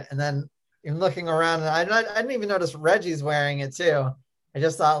wearing it, and then I'm looking around, and I didn't even notice Reggie's wearing it too. I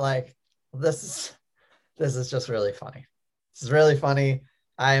just thought like, this is just really funny. This is really funny.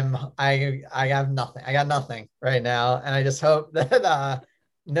 I have nothing. I got nothing right now. And I just hope that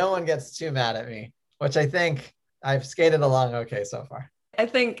no one gets too mad at me, which I think I've skated along okay so far. I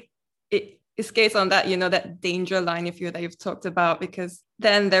think it skates on that, that danger line, that you've talked about, because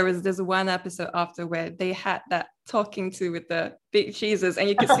then there was this one episode after where they had that talking to with the big cheeses, and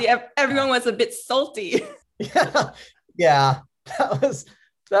you could see everyone was a bit salty. Yeah. There's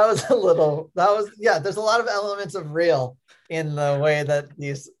a lot of elements of real in the way that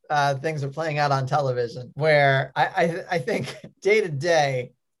these things are playing out on television, where I think day to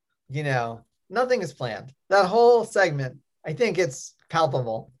day, nothing is planned. That whole segment, I think it's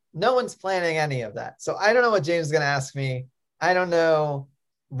palpable. No one's planning any of that. So I don't know what James is going to ask me. I don't know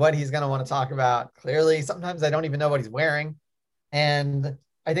what he's going to want to talk about. Clearly, sometimes I don't even know what he's wearing. And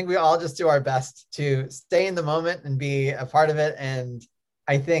I think we all just do our best to stay in the moment and be a part of it. And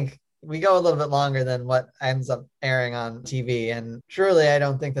I think we go a little bit longer than what ends up airing on TV. And truly, I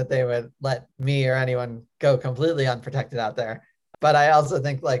don't think that they would let me or anyone go completely unprotected out there. But I also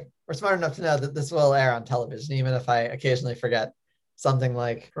think like we're smart enough to know that this will air on television, even if I occasionally forget something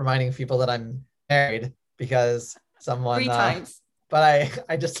like reminding people that I'm married because someone 3 times. But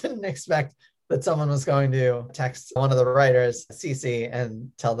I just didn't expect that someone was going to text one of the writers, Cece,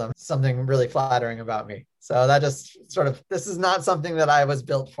 and tell them something really flattering about me. So that just sort of, this is not something that I was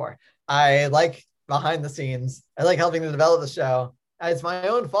built for. I like behind the scenes. I like helping to develop the show. It's my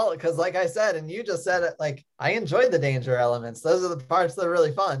own fault because, like I said, and you just said it, like I enjoyed the danger elements. Those are the parts that are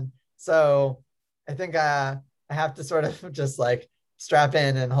really fun. So I think I have to sort of just like strap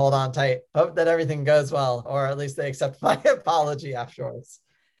in and hold on tight. Hope that everything goes well, or at least they accept my apology afterwards.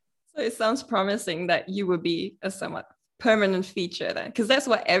 So it sounds promising that you would be a somewhat permanent feature then, because that's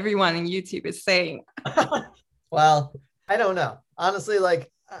what everyone in YouTube is saying. Well, I don't know. Honestly, like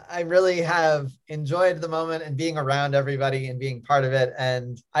I really have enjoyed the moment and being around everybody and being part of it.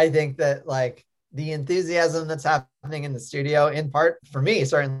 And I think that like the enthusiasm that's happening in the studio, in part for me,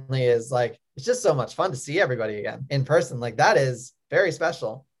 certainly is like, it's just so much fun to see everybody again in person. Like that is very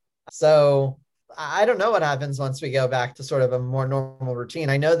special. So I don't know what happens once we go back to sort of a more normal routine.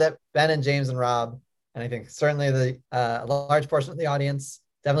 I know that Ben and James and Rob, and I think certainly a large portion of the audience,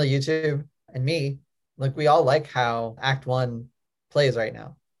 definitely YouTube and me, like we all like how Act One plays right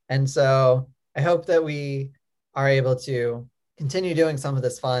now. And so I hope that we are able to continue doing some of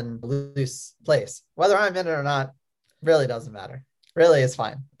this fun, loose plays. Whether I'm in it or not, really doesn't matter. Really is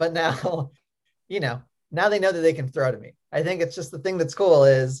fine. But now, now they know that they can throw to me. I think it's just the thing that's cool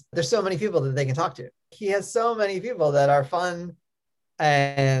is there's so many people that they can talk to. He has so many people that are fun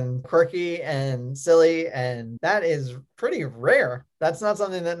and quirky and silly, and that is pretty rare. That's not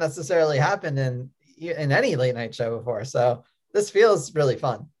something that necessarily happened in any late night show before. So this feels really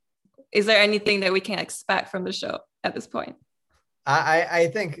fun. Is there anything that we can expect from the show at this point? I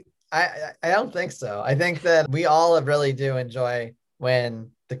think I don't think so. I think that we all really do enjoy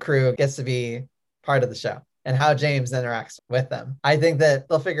when the crew gets to be part of the show and how James interacts with them. I think that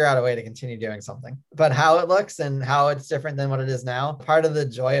they'll figure out a way to continue doing something. But how it looks and how it's different than what it is now, part of the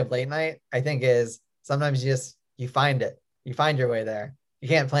joy of late night, I think, is sometimes you find it. You find your way there. You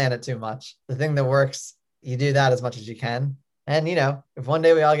can't plan it too much. The thing that works, you do that as much as you can. And, if one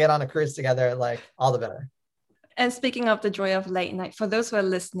day we all get on a cruise together, like all the better. And speaking of the joy of late night, for those who are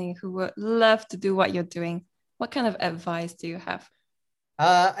listening who would love to do what you're doing, what kind of advice do you have?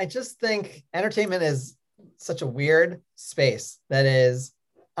 I just think entertainment is such a weird space that is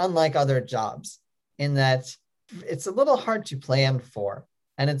unlike other jobs in that it's a little hard to plan for,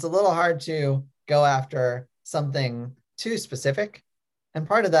 and it's a little hard to go after something too specific. And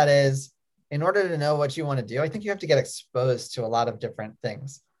part of that is, in order to know what you want to do, I think you have to get exposed to a lot of different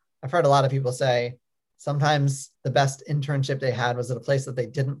things. I've heard a lot of people say sometimes the best internship they had was at a place that they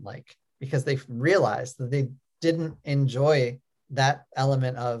didn't like because they realized that they didn't enjoy that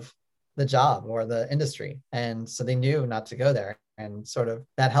element of the job or the industry. And so they knew not to go there. And sort of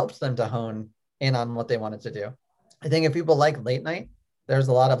that helped them to hone in on what they wanted to do. I think if people like late night, there's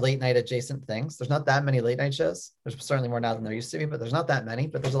a lot of late night adjacent things. There's not that many late night shows. There's certainly more now than there used to be, but there's not that many,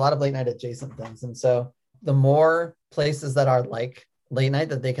 but there's a lot of late night adjacent things. And so the more places that are like late night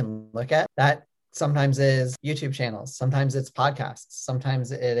that they can look at, that sometimes is YouTube channels. Sometimes it's podcasts.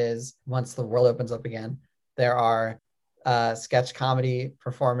 Sometimes it is, once the world opens up again, there are sketch comedy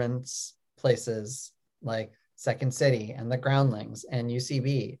performance places like Second City and the Groundlings and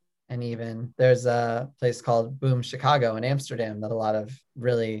UCB. And even there's a place called Boom Chicago in Amsterdam that a lot of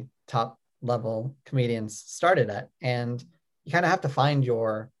really top level comedians started at. And you kind of have to find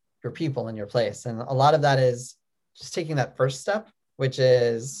your people in your place. And a lot of that is just taking that first step, which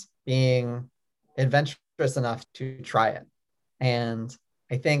is being adventurous enough to try it. And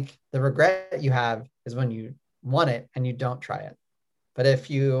I think the regret you have is when you want it and you don't try it. But if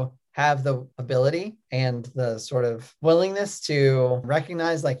you have the ability and the sort of willingness to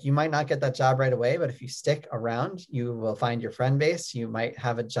recognize, like, you might not get that job right away, but if you stick around, you will find your friend base. You might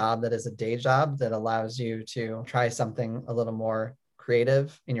have a job that is a day job that allows you to try something a little more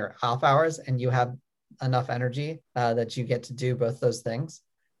creative in your off hours, and you have enough energy that you get to do both those things.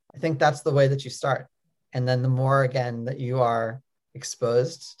 I think that's the way that you start. And then the more, again, that you are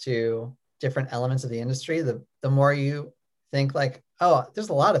exposed to different elements of the industry, the more you think like, oh, there's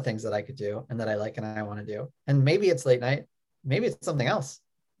a lot of things that I could do and that I like and I want to do. And maybe it's late night. Maybe it's something else.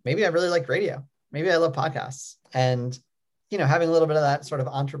 Maybe I really like radio. Maybe I love podcasts. And, having a little bit of that sort of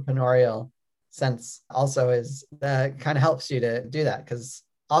entrepreneurial sense also is that kind of helps you to do that, because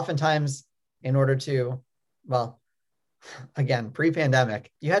oftentimes in order to, well, again,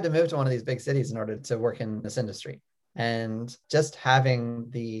 pre-pandemic, you had to move to one of these big cities in order to work in this industry. And just having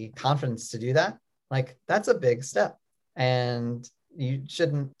the confidence to do that, like that's a big step. And you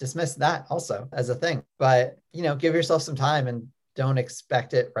shouldn't dismiss that also as a thing. But, give yourself some time and don't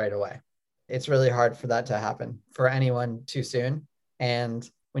expect it right away. It's really hard for that to happen for anyone too soon. And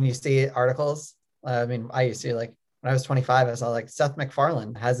when you see articles, I used to, like, when I was 25, I saw like Seth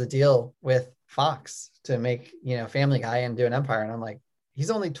MacFarlane has a deal with Fox to make, Family Guy and do an empire. And I'm like, he's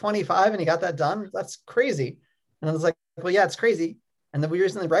only 25 and he got that done? That's crazy. And I was like, well, yeah, it's crazy. And then we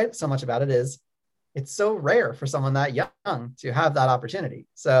recently write so much about it is it's so rare for someone that young to have that opportunity.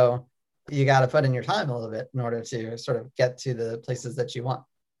 So you got to put in your time a little bit in order to sort of get to the places that you want.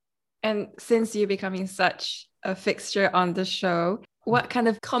 And since you're becoming such a fixture on the show, what kind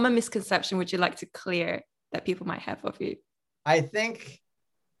of common misconception would you like to clear that people might have of you? I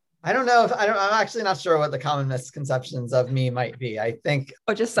don't know if I'm actually not sure what the common misconceptions of me might be. I think,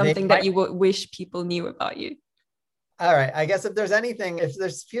 or just something that you would wish people knew about you. All right. I guess if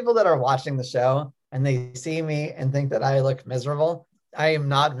there's people that are watching the show and they see me and think that I look miserable, I am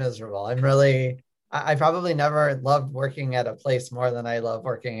not miserable. I probably never loved working at a place more than I love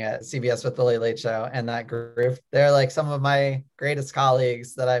working at CBS with The Late Late Show and that group. They're like some of my greatest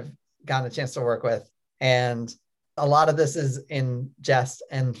colleagues that I've gotten a chance to work with. And a lot of this is in jest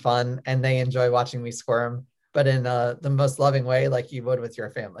and fun, and they enjoy watching me squirm, but in the most loving way, like you would with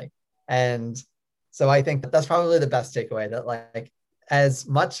your family. And so I think that's probably the best takeaway, that like as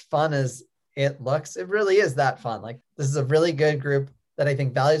much fun as it looks, it really is that fun. Like this is a really good group that I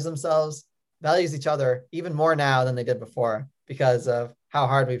think values themselves, values each other even more now than they did before because of how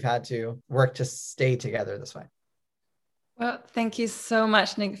hard we've had to work to stay together this way. Well, thank you so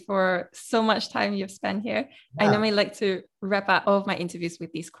much, Nick, for so much time you've spent here. Yeah. I normally like to wrap up all of my interviews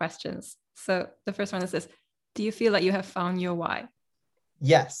with these questions. So the first one is this: do you feel like you have found your why?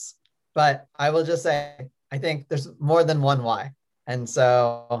 Yes, but I will just say, I think there's more than one why. And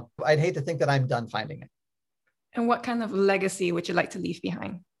so I'd hate to think that I'm done finding it. And what kind of legacy would you like to leave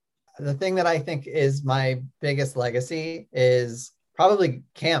behind? The thing that I think is my biggest legacy is probably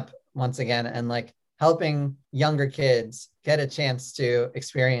camp once again, and like helping younger kids get a chance to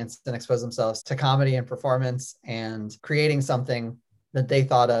experience and expose themselves to comedy and performance and creating something that they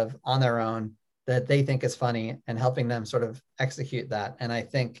thought of on their own that they think is funny and helping them sort of execute that. And I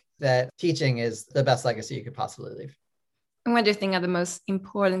think that teaching is the best legacy you could possibly leave. And what do you think are the most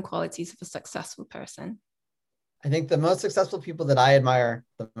important qualities of a successful person? I think the most successful people that I admire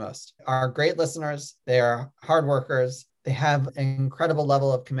the most are great listeners. They are hard workers. They have an incredible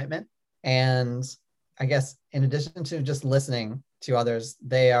level of commitment. And I guess in addition to just listening to others,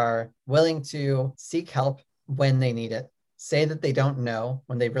 they are willing to seek help when they need it, say that they don't know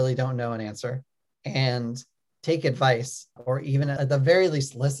when they really don't know an answer, and take advice, or even at the very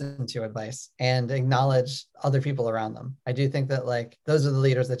least listen to advice and acknowledge other people around them. I do think that like those are the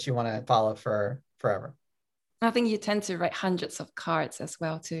leaders that you want to follow for forever. I think you tend to write hundreds of cards as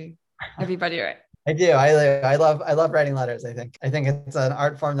well to everybody, right? I do. I love writing letters. I think it's an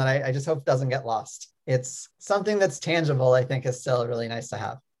art form that I just hope doesn't get lost. It's something that's tangible. I think is still really nice to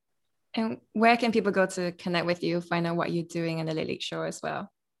have. And where can people go to connect with you, find out what you're doing in the Late Late Show as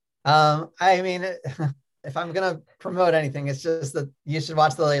well? I mean, if I'm going to promote anything, it's just that you should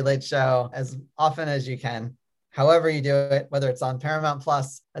watch the Late Late Show as often as you can, however you do it, whether it's on Paramount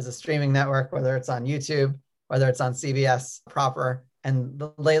Plus as a streaming network, whether it's on YouTube, whether it's on CBS proper, and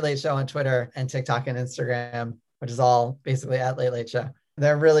the Late Late Show on Twitter and TikTok and Instagram, which is all basically at Late Late Show.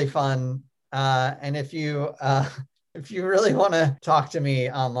 They're really fun. And if you really want to talk to me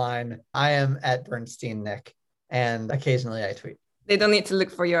online, I am at Bernstein Nick, and occasionally I tweet. They don't need to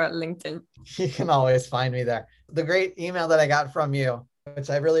look for your LinkedIn. You can always find me there. The great email that I got from you, which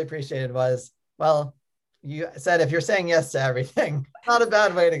I really appreciated, was, well, you said if you're saying yes to everything, not a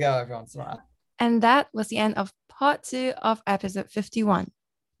bad way to go every once in a while. And that was the end of part 2 of episode 51.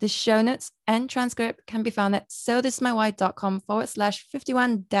 The show notes and transcript can be found at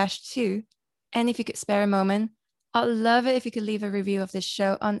sothisismywhy.com/51-2. And if you could spare a moment, I'd love it if you could leave a review of this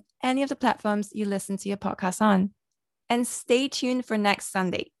show on any of the platforms you listen to your podcast on. And stay tuned for next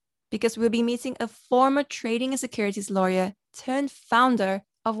Sunday, because we'll be meeting a former trading and securities lawyer turned founder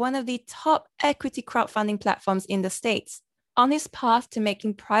of one of the top equity crowdfunding platforms in the States, on his path to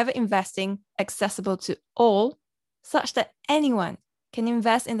making private investing accessible to all, such that anyone can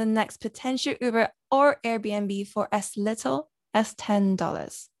invest in the next potential Uber or Airbnb for as little as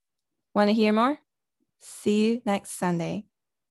 $10. Want to hear more? See you next Sunday.